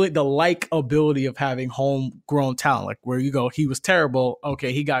likability of having homegrown talent, like where you go, he was terrible.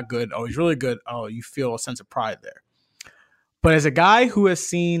 Okay, he got good. Oh, he's really good. Oh, you feel a sense of pride there. But as a guy who has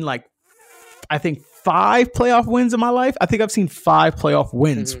seen I think 5 playoff wins in my life, I think I've seen 5 playoff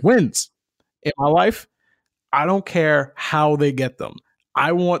wins in my life. I don't care how they get them.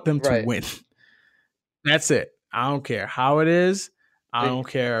 I want them to win. That's it. I don't care how it is. I don't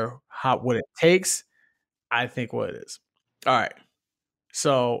care what it takes. I think what it is. All right.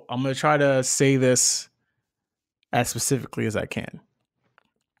 So I'm going to try to say this as specifically as I can.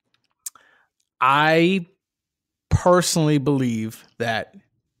 I personally believe that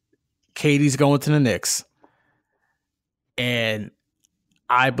KD's going to the Knicks, and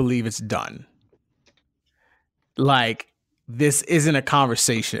I believe it's done. Like, this isn't a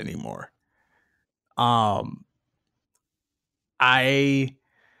conversation anymore. I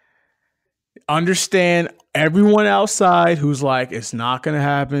understand everyone outside who's like, it's not going to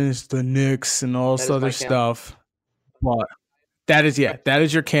happen. It's the Knicks and all this other stuff. But that is your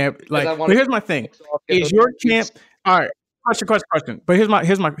camp. Like, but here's my thing: is your camp? All right, question. But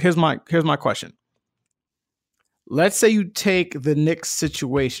here's my question. Let's say you take the Knicks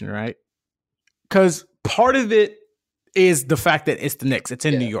situation, right? Because part of it is the fact that it's the Knicks. It's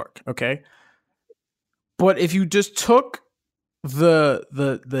in New York, okay? But if you just took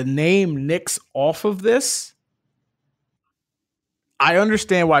the name Knicks off of this, I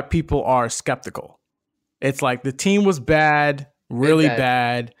understand why people are skeptical. It's like the team was bad, really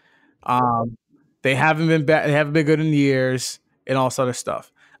bad. Um, they haven't been bad. They haven't been good in years, and all sort of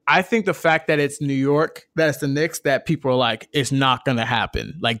stuff. I think the fact that it's New York, that it's the Knicks, that people are like, it's not going to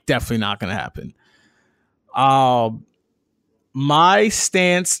happen. Like, definitely not going to happen. My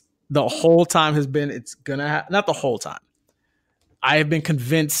stance the whole time has been it's gonna not the whole time. I have been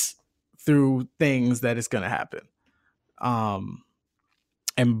convinced through things that it's gonna happen.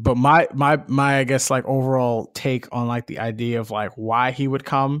 But my I guess like overall take on like the idea of like why he would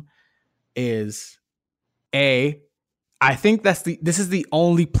come is I think this is the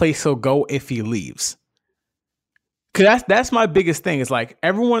only place he'll go if he leaves. Cause that's my biggest thing. Is like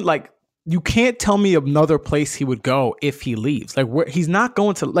everyone like you can't tell me another place he would go if he leaves. Like where he's not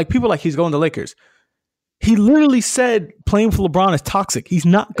going to like people like he's going to Lakers. He literally said playing for LeBron is toxic. He's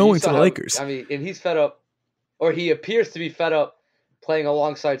not going to the Lakers. I mean, and he's fed up, or he appears to be fed up playing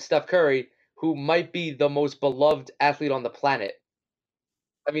alongside Steph Curry, who might be the most beloved athlete on the planet.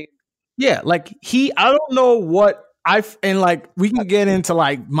 I mean, yeah, like I don't know what and like we can get into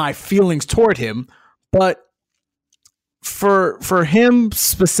like my feelings toward him, but for him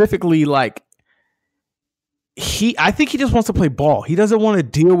specifically, like I think he just wants to play ball. He doesn't want to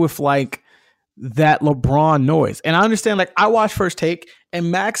deal with like that LeBron noise. And I understand, like, I watch First Take,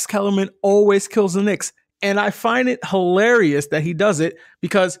 and Max Kellerman always kills the Knicks. And I find it hilarious that he does it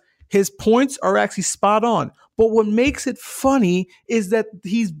because his points are actually spot on. But what makes it funny is that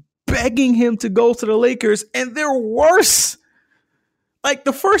he's begging him to go to the Lakers, and they're worse. Like,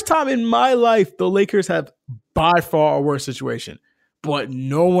 the first time in my life, the Lakers have by far a worse situation. But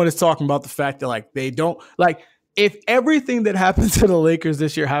no one is talking about the fact that, like, they don't, like, if everything that happened to the Lakers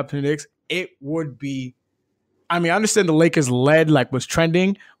this year happened to the Knicks, it would be, I mean, I understand the Lakers led, like, was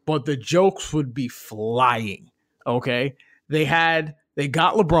trending, but the jokes would be flying, okay? They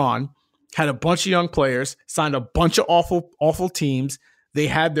got LeBron, had a bunch of young players, signed a bunch of awful teams. They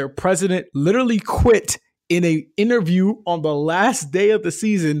had their president literally quit in an interview on the last day of the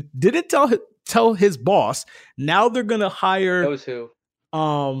season, didn't tell his boss. Now they're going to hire... Knows who?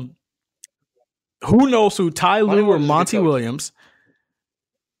 Who knows who? Ty Lue or Monty Williams.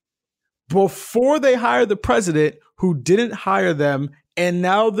 Before they hired the president who didn't hire them, and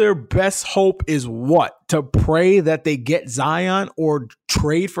now their best hope is what? To pray that they get Zion or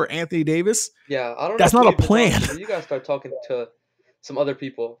trade for Anthony Davis? Yeah, I don't know. That's not a plan. You gotta start talking to some other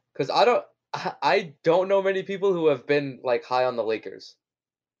people, because I don't know many people who have been like high on the Lakers.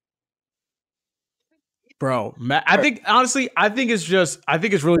 Bro, I think honestly, I think it's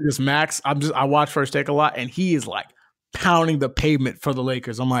really just Max. I watch First Take a lot, and he is like pounding the pavement for the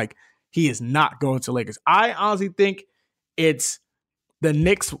Lakers. I'm like, he is not going to Lakers. I honestly think it's the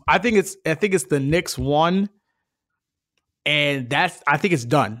Knicks. I think it's the Knicks one, and I think it's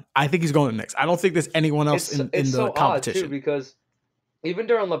done. I think he's going to the Knicks. I don't think there's anyone else in the so competition. Odd too, because even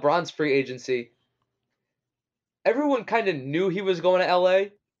during LeBron's free agency, everyone kind of knew he was going to LA,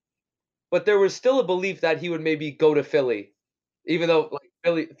 but there was still a belief that he would maybe go to Philly, even though like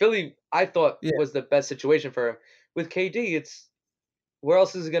Philly, I thought was the best situation for him. With KD, it's where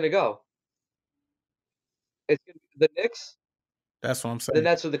else is he going to go? It's the Knicks. That's what I'm saying. The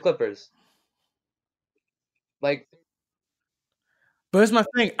Nets or the Clippers. Like, but here's my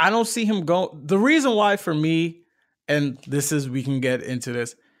thing. I don't see him go. The reason why for me, and we can get into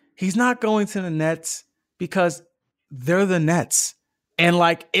this, he's not going to the Nets because they're the Nets. And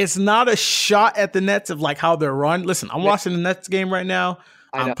like, it's not a shot at the Nets of like how they're run. Listen, I'm watching the Nets game right now.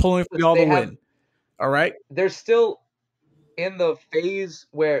 I'm pulling for y'all to win. All right. They're still in the phase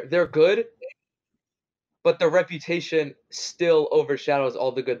where they're good, but their reputation still overshadows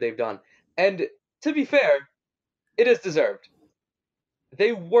all the good they've done. And to be fair, it is deserved.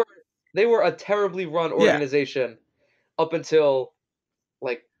 They were a terribly run organization up until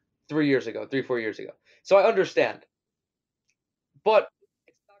like 4 years ago. So I understand. But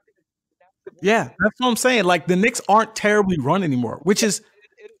yeah, that's what I'm saying. Like, the Knicks aren't terribly run anymore, which is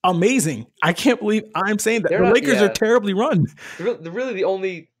amazing. I can't believe I'm saying that. The Lakers are terribly run. Really, the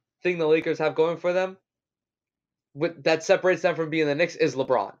only thing the Lakers have going for them that separates them from being the Knicks is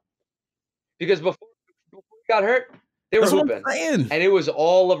LeBron. Because before he got hurt, they were hooping. And it was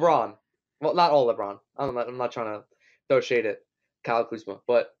all LeBron. Well, not all LeBron. I'm not trying to throw shade at Kyle Kuzma,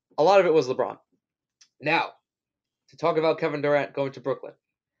 but a lot of it was LeBron. Now, to talk about Kevin Durant going to Brooklyn.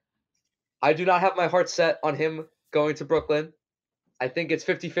 I do not have my heart set on him going to Brooklyn. I think it's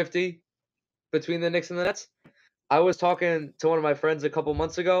 50-50 between the Knicks and the Nets. I was talking to one of my friends a couple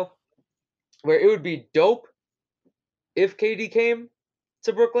months ago where it would be dope if KD came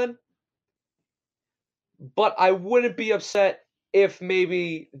to Brooklyn, but I wouldn't be upset if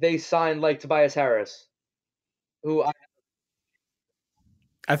maybe they signed like Tobias Harris, who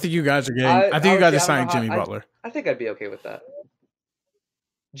I think you guys are getting. I think you guys honestly are I don't know signing how Jimmy Butler. I think I'd be okay with that.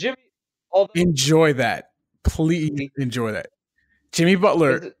 Jimmy, although Enjoy that. Please enjoy that. Jimmy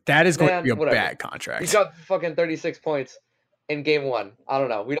Butler, that is going to be man, a whatever. bad He contract. dropped fucking 36 points in game 1. I don't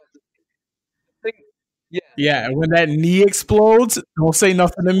know. We don't think. Yeah, Yeah, and when that knee explodes, don't say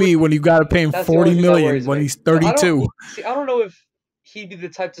nothing to me when you got to pay him that's the only $40 thing that million worries when me. he's So I 32. don't see. I don't know if he'd be the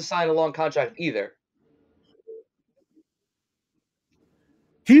type to sign a long contract either.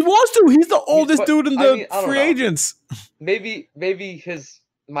 He wants to. He's the oldest But dude in I the mean, I don't free know. agents. Maybe his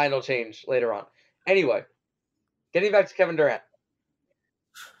mind will change later on. Anyway, getting back to Kevin Durant,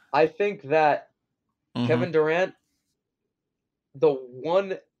 I think that Kevin Durant, the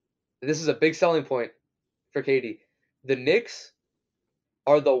one, this is a big selling point for KD. The Knicks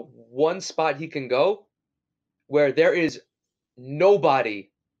are the one spot he can go where there is nobody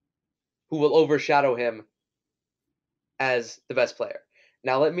who will overshadow him as the best player.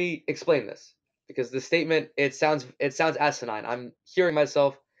 Now let me explain this because the statement it sounds asinine. I'm hearing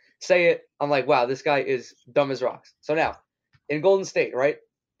myself say it. I'm like, wow, this guy is dumb as rocks. So now, in Golden State, right,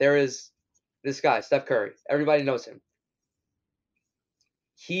 there is this guy, Steph Curry. Everybody knows him.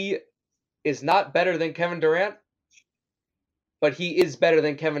 He is not better than Kevin Durant, but he is better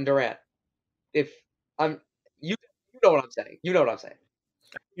than Kevin Durant. If I'm you know what I'm saying. You know what I'm saying.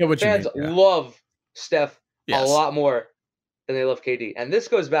 Yeah, what you Fans mean? Yeah. love Steph a Yes. lot more than they love KD. And this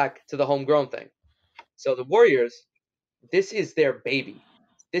goes back to the homegrown thing. So the Warriors, this is their baby.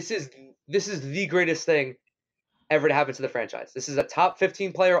 This is the greatest thing ever to happen to the franchise. This is a top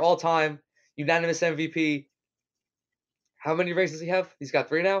 15 player all time, unanimous MVP. How many rings does he have? He's got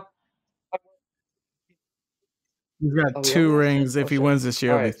 3 now. He's got Oh, he only 2 has 2. rings. Oh If he shit. wins this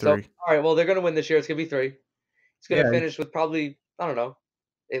year, All it'll be right. So 3. all right. Well, they're gonna win this year. It's gonna be 3. He's gonna Yeah. finish with probably I don't know,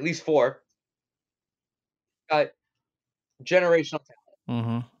 at least 4. Got generational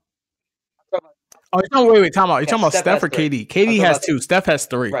Mm-hmm. talent. Oh, you're talking, wait, time out. You're Yeah, talking about Steph Steph has or 3. KD? I'm KD talking has about 2. Steph has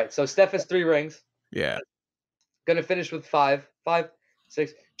 3. right. So Steph has 3 rings. Yeah. Gonna finish with 5,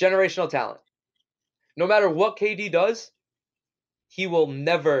 6. Generational talent. No matter what KD does, he will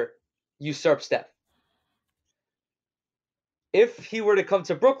never usurp Steph. If he were to come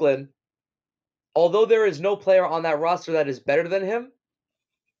to Brooklyn, although there is no player on that roster that is better than him,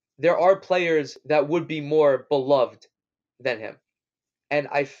 there are players that would be more beloved than him. And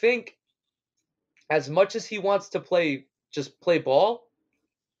I think as much as he wants to just play ball,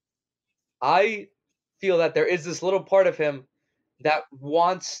 I feel that there is this little part of him that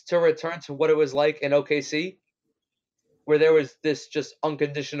wants to return to what it was like in OKC, where there was this just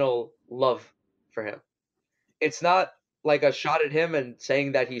unconditional love for him. It's not like a shot at him and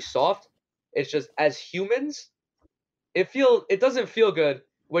saying that he's soft. It's just as humans, it doesn't feel good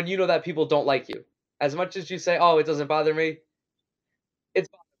when you know that people don't like you. As much as you say, "Oh, it doesn't bother me," it's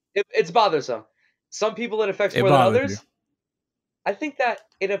it's bothersome. Some people it affects It more than bothers you. others. I think that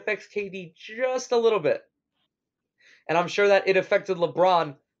it affects KD just a little bit, and I'm sure that it affected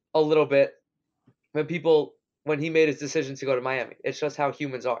LeBron a little bit when he made his decision to go to Miami. It's just how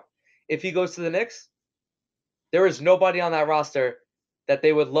humans are. If he goes to the Knicks, there is nobody on that roster that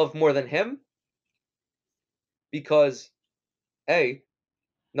they would love more than him because A,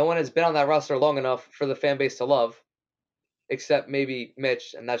 no one has been on that roster long enough for the fan base to love, except maybe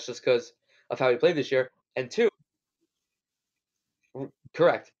Mitch, and that's just because of how he played this year. And 2,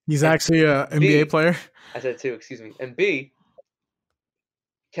 correct. He's And actually a NBA B, player. I said 2, excuse me. And B,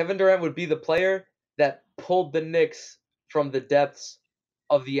 Kevin Durant would be the player that pulled the Knicks from the depths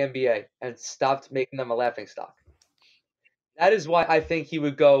of the NBA and stopped making them a laughing stock. That is why I think he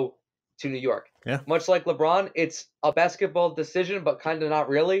would go to New York. Yeah. Much like LeBron, it's a basketball decision, but kind of not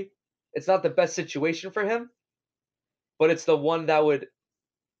really. It's not the best situation for him, but it's the one that would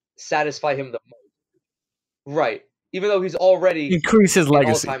satisfy him the most. Right. Even though he's already Increase his an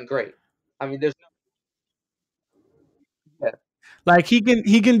legacy. all-time great. I mean, there's no yeah. Like he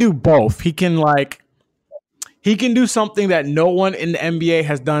can do both. He can do something that no one in the NBA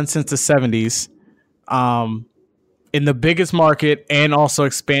has done since the 70s. In the biggest market and also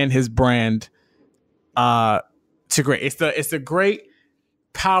expand his brand to great. It's the great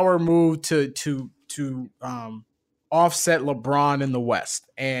power move to offset LeBron in the West.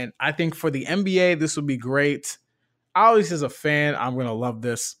 And I think for the NBA, this would be great. I always, as a fan, I'm gonna love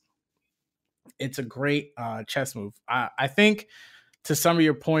this. It's a great chess move. I think to some of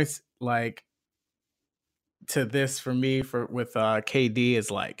your points, like to this for me for with KD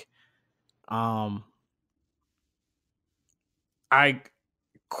is like, I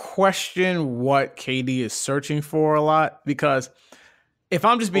question what KD is searching for a lot, because if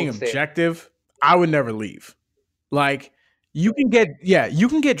I'm just being Golden State. objective, I would never leave. Like you can get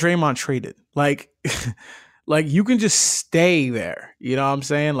Draymond traded. Like like you can just stay there. You know what I'm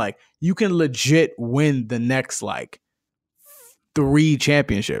saying? Like you can legit win the next like 3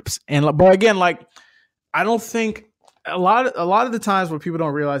 championships. And but again, like I don't think a lot of the times what people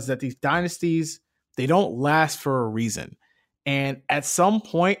don't realize is that these dynasties, they don't last for a reason. And at some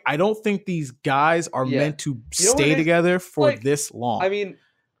point, I don't think these guys are Yeah. meant to You know what it stay is? together for Like, this long. I mean,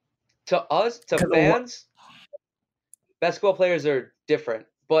 to us, to 'Cause fans, basketball players are different.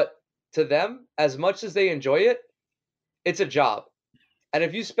 But to them, as much as they enjoy it, it's a job. And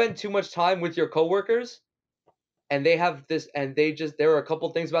if you spend too much time with your coworkers and they have this and there are a couple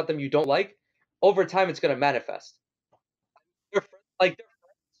things about them you don't like, over time it's gonna manifest. Like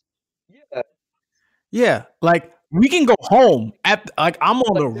yeah, Yeah, like we can go home at like I'm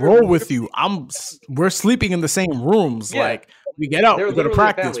on like the they're roll with you. literally We're sleeping in the same rooms. yeah, Like we get out, they're we go to literally a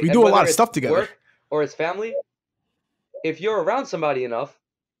practice, family. we And do a lot whether of it's stuff together. work or it's family, if you're around somebody enough,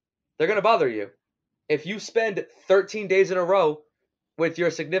 they're gonna bother you. If you spend 13 days in a row with your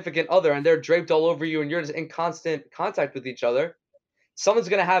significant other and they're draped all over you and you're just in constant contact with each other, something's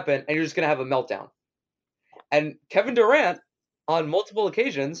going to happen and you're just going to have a meltdown. And Kevin Durant, on multiple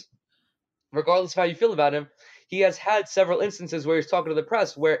occasions, regardless of how you feel about him, he has had several instances where he's talking to the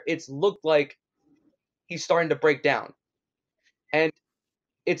press where it's looked like he's starting to break down. And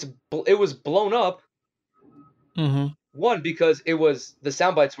it was blown up, Mm-hmm. one, because the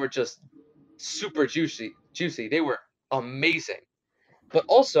sound bites were just super juicy. They were amazing. But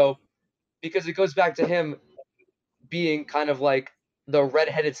also because it goes back to him being kind of like the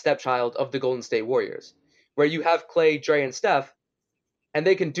redheaded stepchild of the Golden State Warriors, where you have Clay, Dre, and Steph, and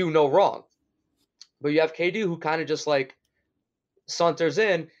they can do no wrong. But you have KD who kind of just like saunters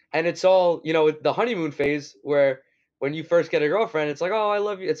in, and it's all, the honeymoon phase where when you first get a girlfriend, it's like, oh, I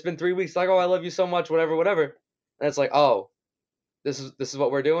love you. It's been 3 weeks, like, oh, I love you so much, whatever, whatever. And it's like, oh, this is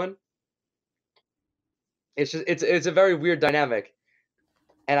what we're doing. It's a very weird dynamic,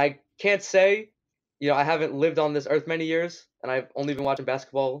 and I can't say, I haven't lived on this earth many years, and I've only been watching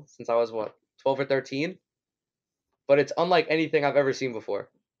basketball since I was 12 or 13. But it's unlike anything I've ever seen before.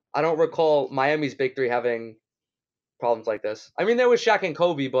 I don't recall Miami's big three having problems like this. I mean, there was Shaq and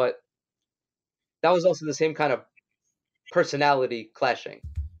Kobe, but that was also the same kind of personality clashing,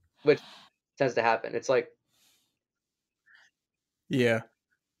 which tends to happen. It's like, Yeah.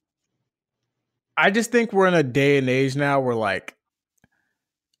 I just think we're in a day and age now where like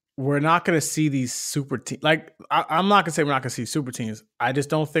we're not going to see these super teams. Like I'm not going to say we're not going to see super teams. I just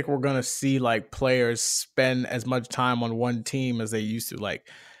don't think we're going to see like players spend as much time on one team as they used to. Like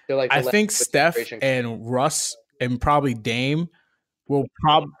they're like I the last think of a Steph generation. and Russ and probably Dame will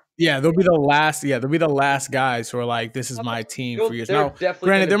probably they'll be the last guys who are like, this is my team for years. They're Now, definitely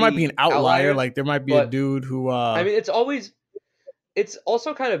granted, gonna there might be be an outlier. outliers, Like there might be a but dude who I mean, it's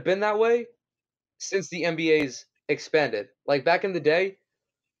also kind of been that way since the NBA's expanded. Like back in the day,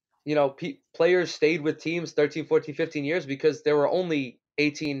 players stayed with teams 13, 14, 15 years because there were only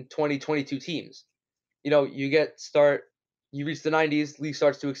 18, 20, 22 teams. You reach the 90s, league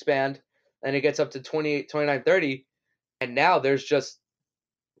starts to expand, and it gets up to 28, 29, 30, and now there's just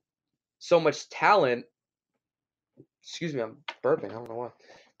so much talent. Excuse me, I'm burping. I don't know why.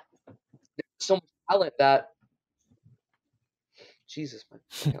 There's so much talent that Jesus, man,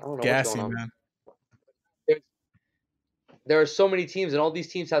 I don't know what's going gassy, on. man. There's, there are so many teams, and all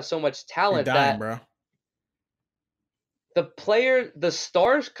these teams have so much You're talent dying, that bro. the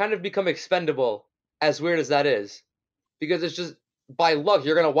stars kind of become expendable, as weird as that is, because it's just by luck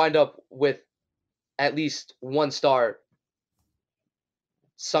you're going to wind up with at least one star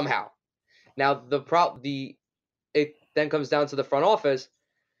somehow. Now it then comes down to the front office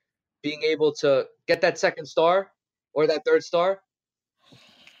being able to get that second star or that third star,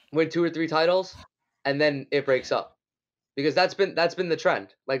 win 2 or 3 titles, and then it breaks up. Because that's been the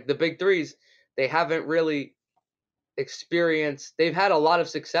trend. Like the big threes, they haven't really experienced. They've had a lot of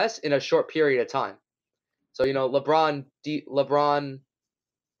success in a short period of time. So LeBron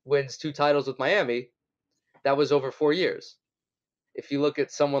wins 2 titles with Miami. That was over 4 years. If you look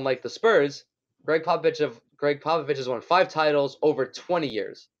at someone like the Spurs, Greg Popovich has won 5 titles over 20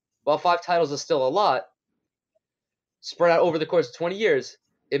 years. While 5 titles is still a lot, spread out over the course of 20 years,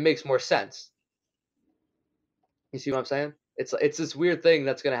 it makes more sense. You see what I'm saying? It's this weird thing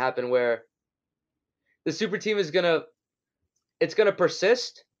that's going to happen where the super team is gonna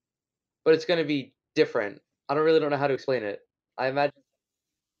persist, but it's gonna be different. I don't know how to explain it. I imagine,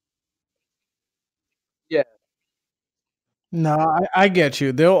 yeah, No, I get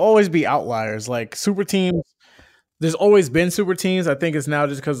you. There'll always be outliers. Like super teams, there's always been super teams. I think it's now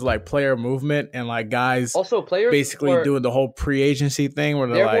just because of like player movement and like guys Also, players basically are doing the whole pre-agency thing where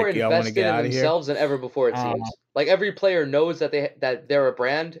they're they're more like, "Yeah, I want to invested get in out of here." themselves than ever before, it Um, seems. Like every player knows that they're a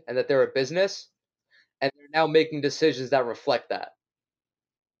brand and that they're a business, and they're now making decisions that reflect that.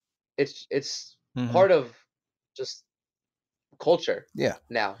 It's mhm. part of just culture Yeah.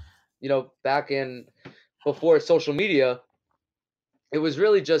 now. Back in before social media, it was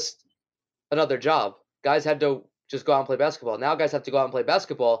really just another job. Guys had to just go out and play basketball. Now guys have to go out and play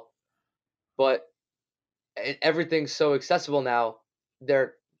basketball, but everything's so accessible now.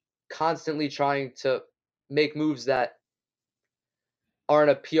 They're constantly trying to make moves that aren't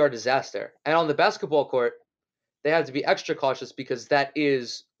a PR disaster. And on the basketball court, they have to be extra cautious because that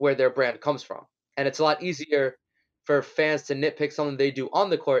is where their brand comes from. And it's a lot easier for fans to nitpick something they do on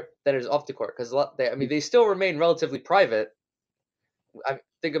the court than it is off the court because they still remain relatively private.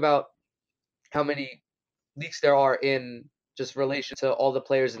 Think about how many leaks there are in just relation to all the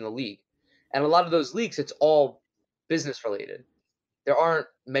players in the league. And a lot of those leaks, it's all business related. There aren't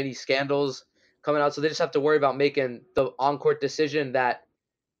many scandals coming out, so they just have to worry about making the on-court decision that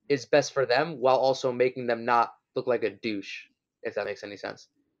is best for them while also making them not look like a douche, if that makes any sense.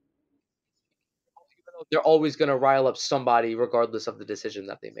 Even though they're always going to rile up somebody regardless of the decision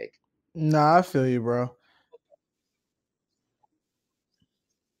that they make. Nah, I feel you, bro.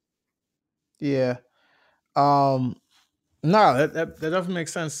 Yeah. Um, no, that definitely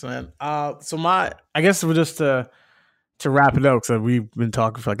makes sense, man. So I guess we're just to wrap it up because we've been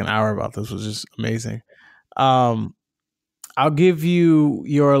talking for like an hour about this, which is amazing. Um, I'll give you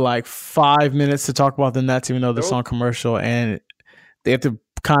your like 5 minutes to talk about the Nets, even though this on commercial, and they have to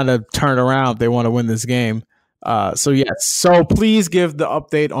kind of turn around if they want to win this game. So yes, so please give the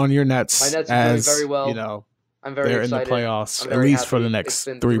update on your My Nets Nets are doing as very well. I'm very they're in the excited. playoffs I'm at very least for the happy. It's next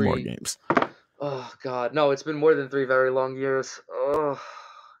been 3 more games. Oh God, no! It's been more than 3 very long years. Oh,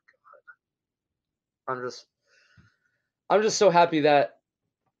 I'm just, I'm just so happy that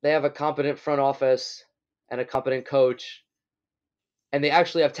they have a competent front office and a competent coach, and they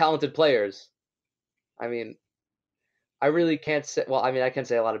actually have talented players. I mean, I really can't say. Well, I can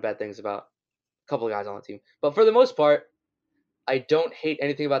say a lot of bad things about a couple of guys on the team, but for the most part, I don't hate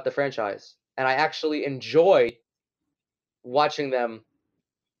anything about the franchise, and I actually enjoy watching them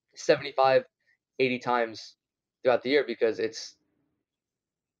 75, 80 times throughout the year because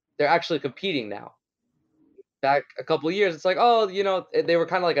they're actually competing now. Back a couple of years, it's like, oh, they were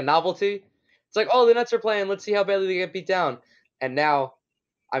kind of like a novelty. It's like, oh, the Nets are playing. Let's see how badly they get beat down. And now,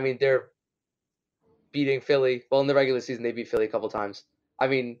 they're beating Philly. Well, in the regular season, they beat Philly a couple times.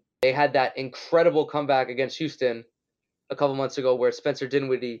 They had that incredible comeback against Houston a couple months ago where Spencer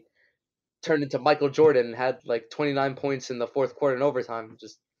Dinwiddie turned into Michael Jordan and had like 29 points in the fourth quarter in overtime.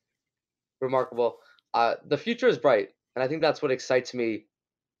 Just remarkable. The future is bright, and I think that's what excites me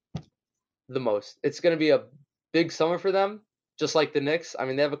the most. It's going to be a big summer for them, just like the Knicks.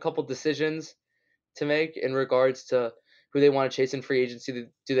 They have a couple decisions to make in regards to who they want to chase in free agency.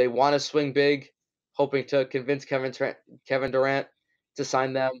 Do they want to swing big, hoping to convince Kevin Durant to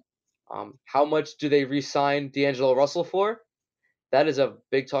sign them? How much do they re-sign D'Angelo Russell for? That is a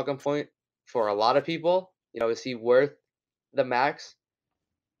big talking point for a lot of people. Is he worth the max?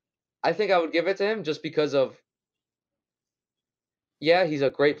 I think I would give it to him just because of, yeah, he's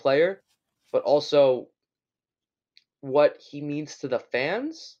a great player, but also what he means to the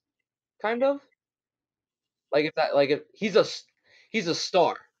fans, kind of. If he's a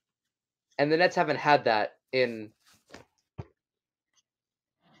star, and the Nets haven't had that in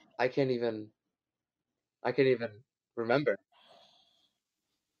I can't even remember.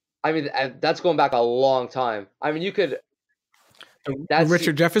 That's going back a long time. You could The that's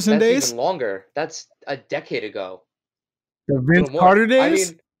Richard Jefferson that's even days, longer. That's a decade ago. the A Vince little more. Carter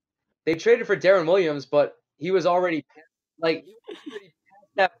days. They traded for Darren Williams, but he was already past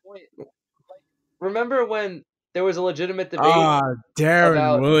that point. Like, remember when there was a legitimate debate Darren about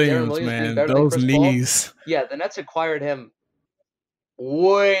Darren Williams, Williams being man, better than those Chris Paul? knees. Yeah, the Nets acquired him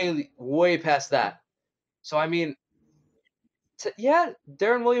way past that. So yeah,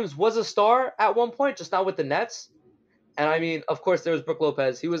 Darren Williams was a star at one point, just not with the Nets. And of course, there was Brook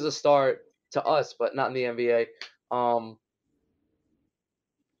Lopez. He was a star to us, but not in the NBA.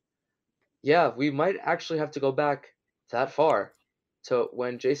 Yeah, we might actually have to go back that far to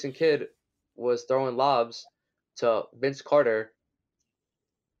when Jason Kidd was throwing lobs to Vince Carter.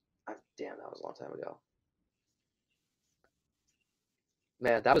 Damn, that was a long time ago.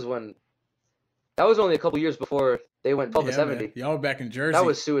 Man, that was only a couple years before they went 12-70. Y'all were back in Jersey. That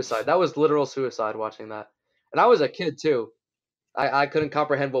was suicide. That was literal suicide watching that. And I was a kid too. I couldn't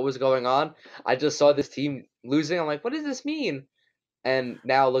comprehend what was going on. I just saw this team losing. I'm like, what does this mean? And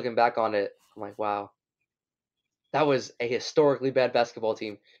now looking back on it, I'm like, wow, that was a historically bad basketball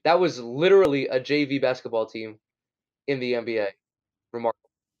team. That was literally a JV basketball team in the NBA. Remarkable.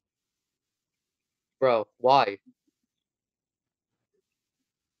 Bro, why?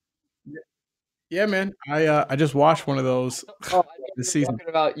 Yeah, man. I just watched one of those Oh, this you were season talking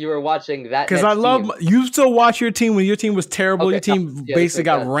about you were watching that because Nets I love team. you. Still watch your team when your team was terrible. Okay, Your team yeah, this basically makes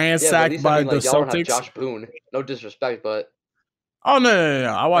got sense. Yeah, but at ransacked least by y'all the don't have Celtics. Josh Boone. No disrespect, but Oh no!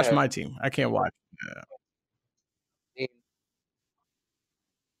 I watch Yeah. my team. I can't watch.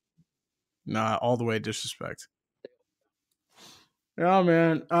 Nah, all the way disrespect. Yeah,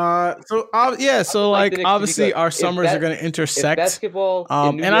 man. So like the Knicks to be obviously good. our If summers are going to if intersect. basketball in New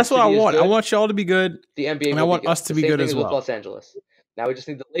And York that's what I City is want. I good, want y'all to be good, the NBA and I will want be good. us to The be same good thing as is with well. Los Angeles. Now we just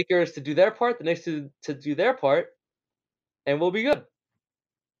need the Lakers to do their part, the Knicks to do their part, and we'll be good.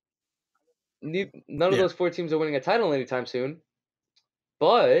 None of Yeah. those 4 teams are winning a title anytime soon,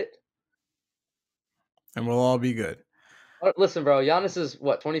 but And we'll all be good. listen, bro, Giannis is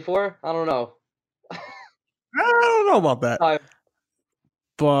what, 24? I don't know. I don't know about that, Time.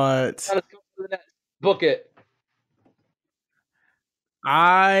 but Giannis, go to the Nets. Book it.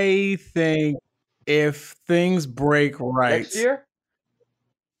 I think if things break right, Next year?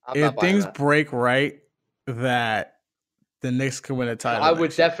 I'm if not buying things that. break right, that the Knicks could win a title. I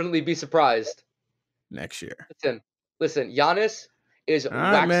would definitely be surprised. Next year. Listen, Giannis is All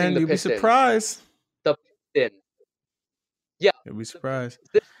right, waxing man. the You'll be Pistons. surprised. The Pistons. Yeah. You'll be surprised.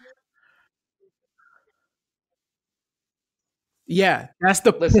 This Yeah, that's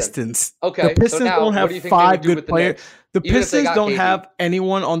the Listen, Pistons. okay, The Pistons so now, don't what have do you think they would 5 do good with the players. Knicks? The Even if they Pistons got don't KD. have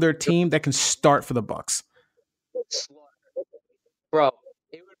anyone on their team that can start for the Bucks. Bro,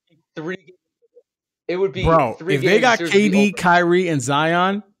 it would be 3. It would be Bro, 3 if games. they got the series would be KD, over. Kyrie, and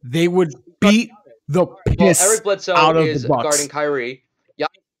Zion, they would beat the Well, piss Eric Bledsoe out of is the Bucks. guarding Kyrie.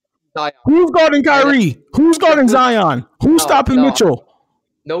 Zion. Who's guarding Kyrie? Who's guarding Zion? Who's stopping Mitchell?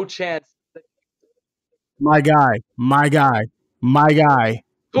 No chance. My guy. My guy. My guy.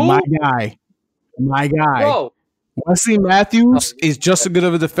 Who? My guy. My guy. Bro, Wesley Matthews is just as good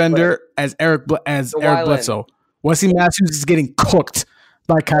of a defender as Eric Bledsoe. Wesley Matthews is getting cooked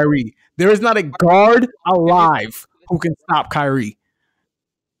by Kyrie. There is not a guard alive who can stop Kyrie.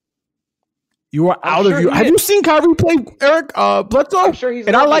 You are out of your. Have you seen Kyrie play Eric Bledsoe? I'm sure he's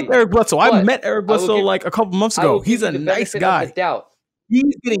and lovely, I like Eric Bledsoe. I met Eric Bledsoe like a couple months ago. He's a nice guy.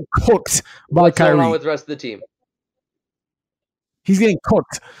 He's getting cooked by What's Kyrie. going on with the rest of the team? He's getting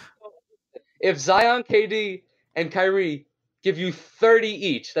cooked. If Zion, KD, and Kyrie give you 30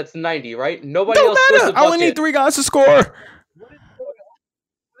 each, that's 90, right? Nobody else scores the bucket. I only need 3 guys to score. What is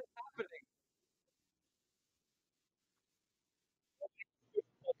happening?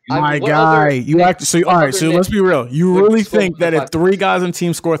 My guy, you act so. All right, so let's be real. You really think that if 3 guys on the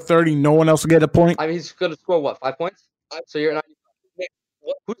team score 30, no one else will get a point? I mean, he's going to score what, 5 points? So you're not.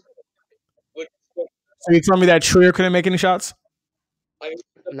 So you tell me that Trier couldn't make any shots?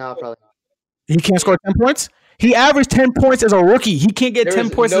 No, probably not. He can't score 10 points? He averaged 10 points as a rookie. He can't get 10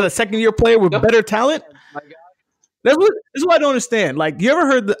 points as a second-year player with better talent? This is what I don't understand. Like, you ever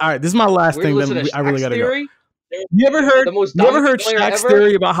heard all right, this is my last thing. Then I really got to go. You ever heard Shaq's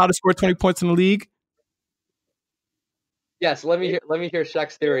theory about how to score 20 points in the league? Yes, let me hear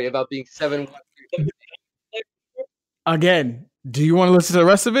Shaq's theory about being 7-1. Again, do you want to listen to the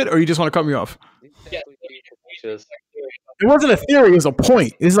rest of it, or you just want to cut me off? It wasn't a theory; it was a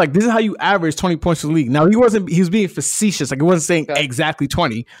point. It's like this is how you average 20 points in the league. Now he was being facetious, like he wasn't saying exactly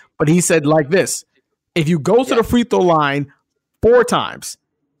 20, but he said like this: if you go to the free throw line 4 times,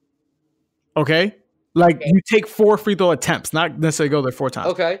 okay, like you take 4 free throw attempts, not necessarily go there 4 times.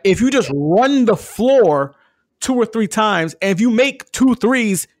 Okay. If you just run the floor 2 or 3 times, and if you make 2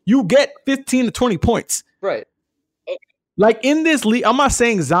 threes, you get 15 to 20 points. Right. Like in this league, I'm not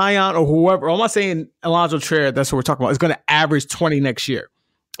saying Zion or whoever. I'm not saying Alonzo Trier. That's what we're talking about. Is going to average 20 next year.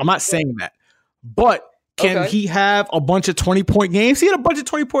 I'm not saying that. But can he have a bunch of 20-point games? He had a bunch of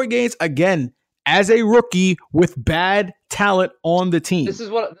 20-point games again as a rookie with bad talent on the team.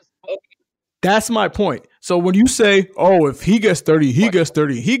 That's my point. So when you say, "Oh, if he gets 30, he gets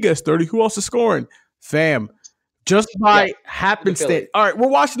 30, he gets 30," who else is scoring? Fam. Just by happenstance. All right, we're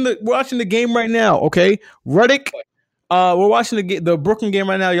watching the game right now. Okay, Redick. We're watching the Brooklyn game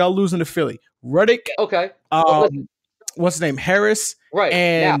right now. Y'all losing to Philly. Redick. Okay. What's his name? Harris. Right.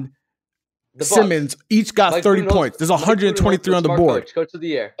 And Simmons each got 30 points. There's 123 on the board. Coach of the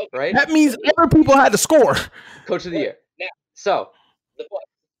year, right? That means other people had to score. Coach of the year. So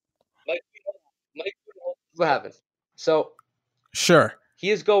what happens? So Sure. He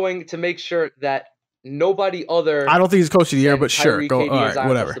is going to make sure that nobody other. I don't think he's coach of the year, but sure. Kyrie, Go. KD, All and right, Zion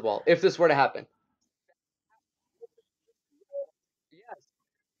whatever. touch the ball. If this were to happen. Yes.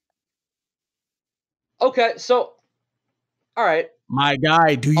 Okay, so. All right. My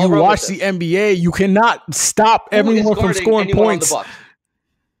guy, do I'll you run watch with the NBA? You cannot stop Who is everyone from guarding scoring anyone on the points. Bucks?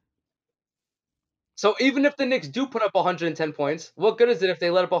 So even if the Knicks do put up 110 points, what good is it if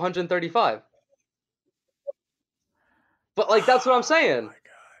they let up 135? But like that's what I'm saying.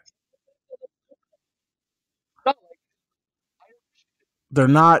 No, They're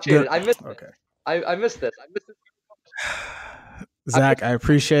not appreciate good. it. I missed Okay. it. I missed this. I missed this. Zach, I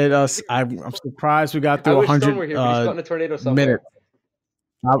appreciate us. I'm surprised we got I through wish Stone 100 were here, but he's caught in a tornado somewhere. minutes.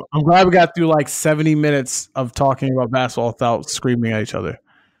 I'm glad we got through like 70 minutes of talking about basketball without screaming at each other.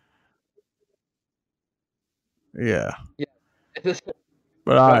 Yeah. Yeah.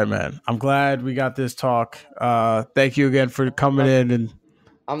 But all right, man. I'm glad we got this talk. Thank you again for coming in and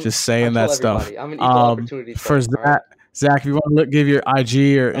just saying that stuff. I'm an equal opportunity For fan, all right? Zach, if you want to give your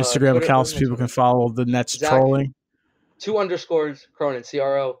IG or Instagram Twitter, accounts so people can follow the Nets Zach, trolling. 2_ Cronin,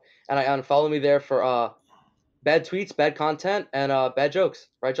 CRO, and I unfollow me there for bad tweets, bad content, and bad jokes.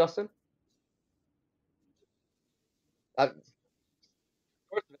 Right, Justin?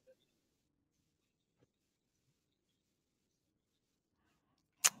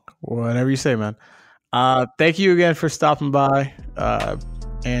 Whatever you say, man. Thank you again for stopping by.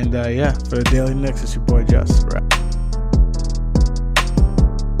 And yeah, for the Daily Knicks, it's your boy Jess. Right.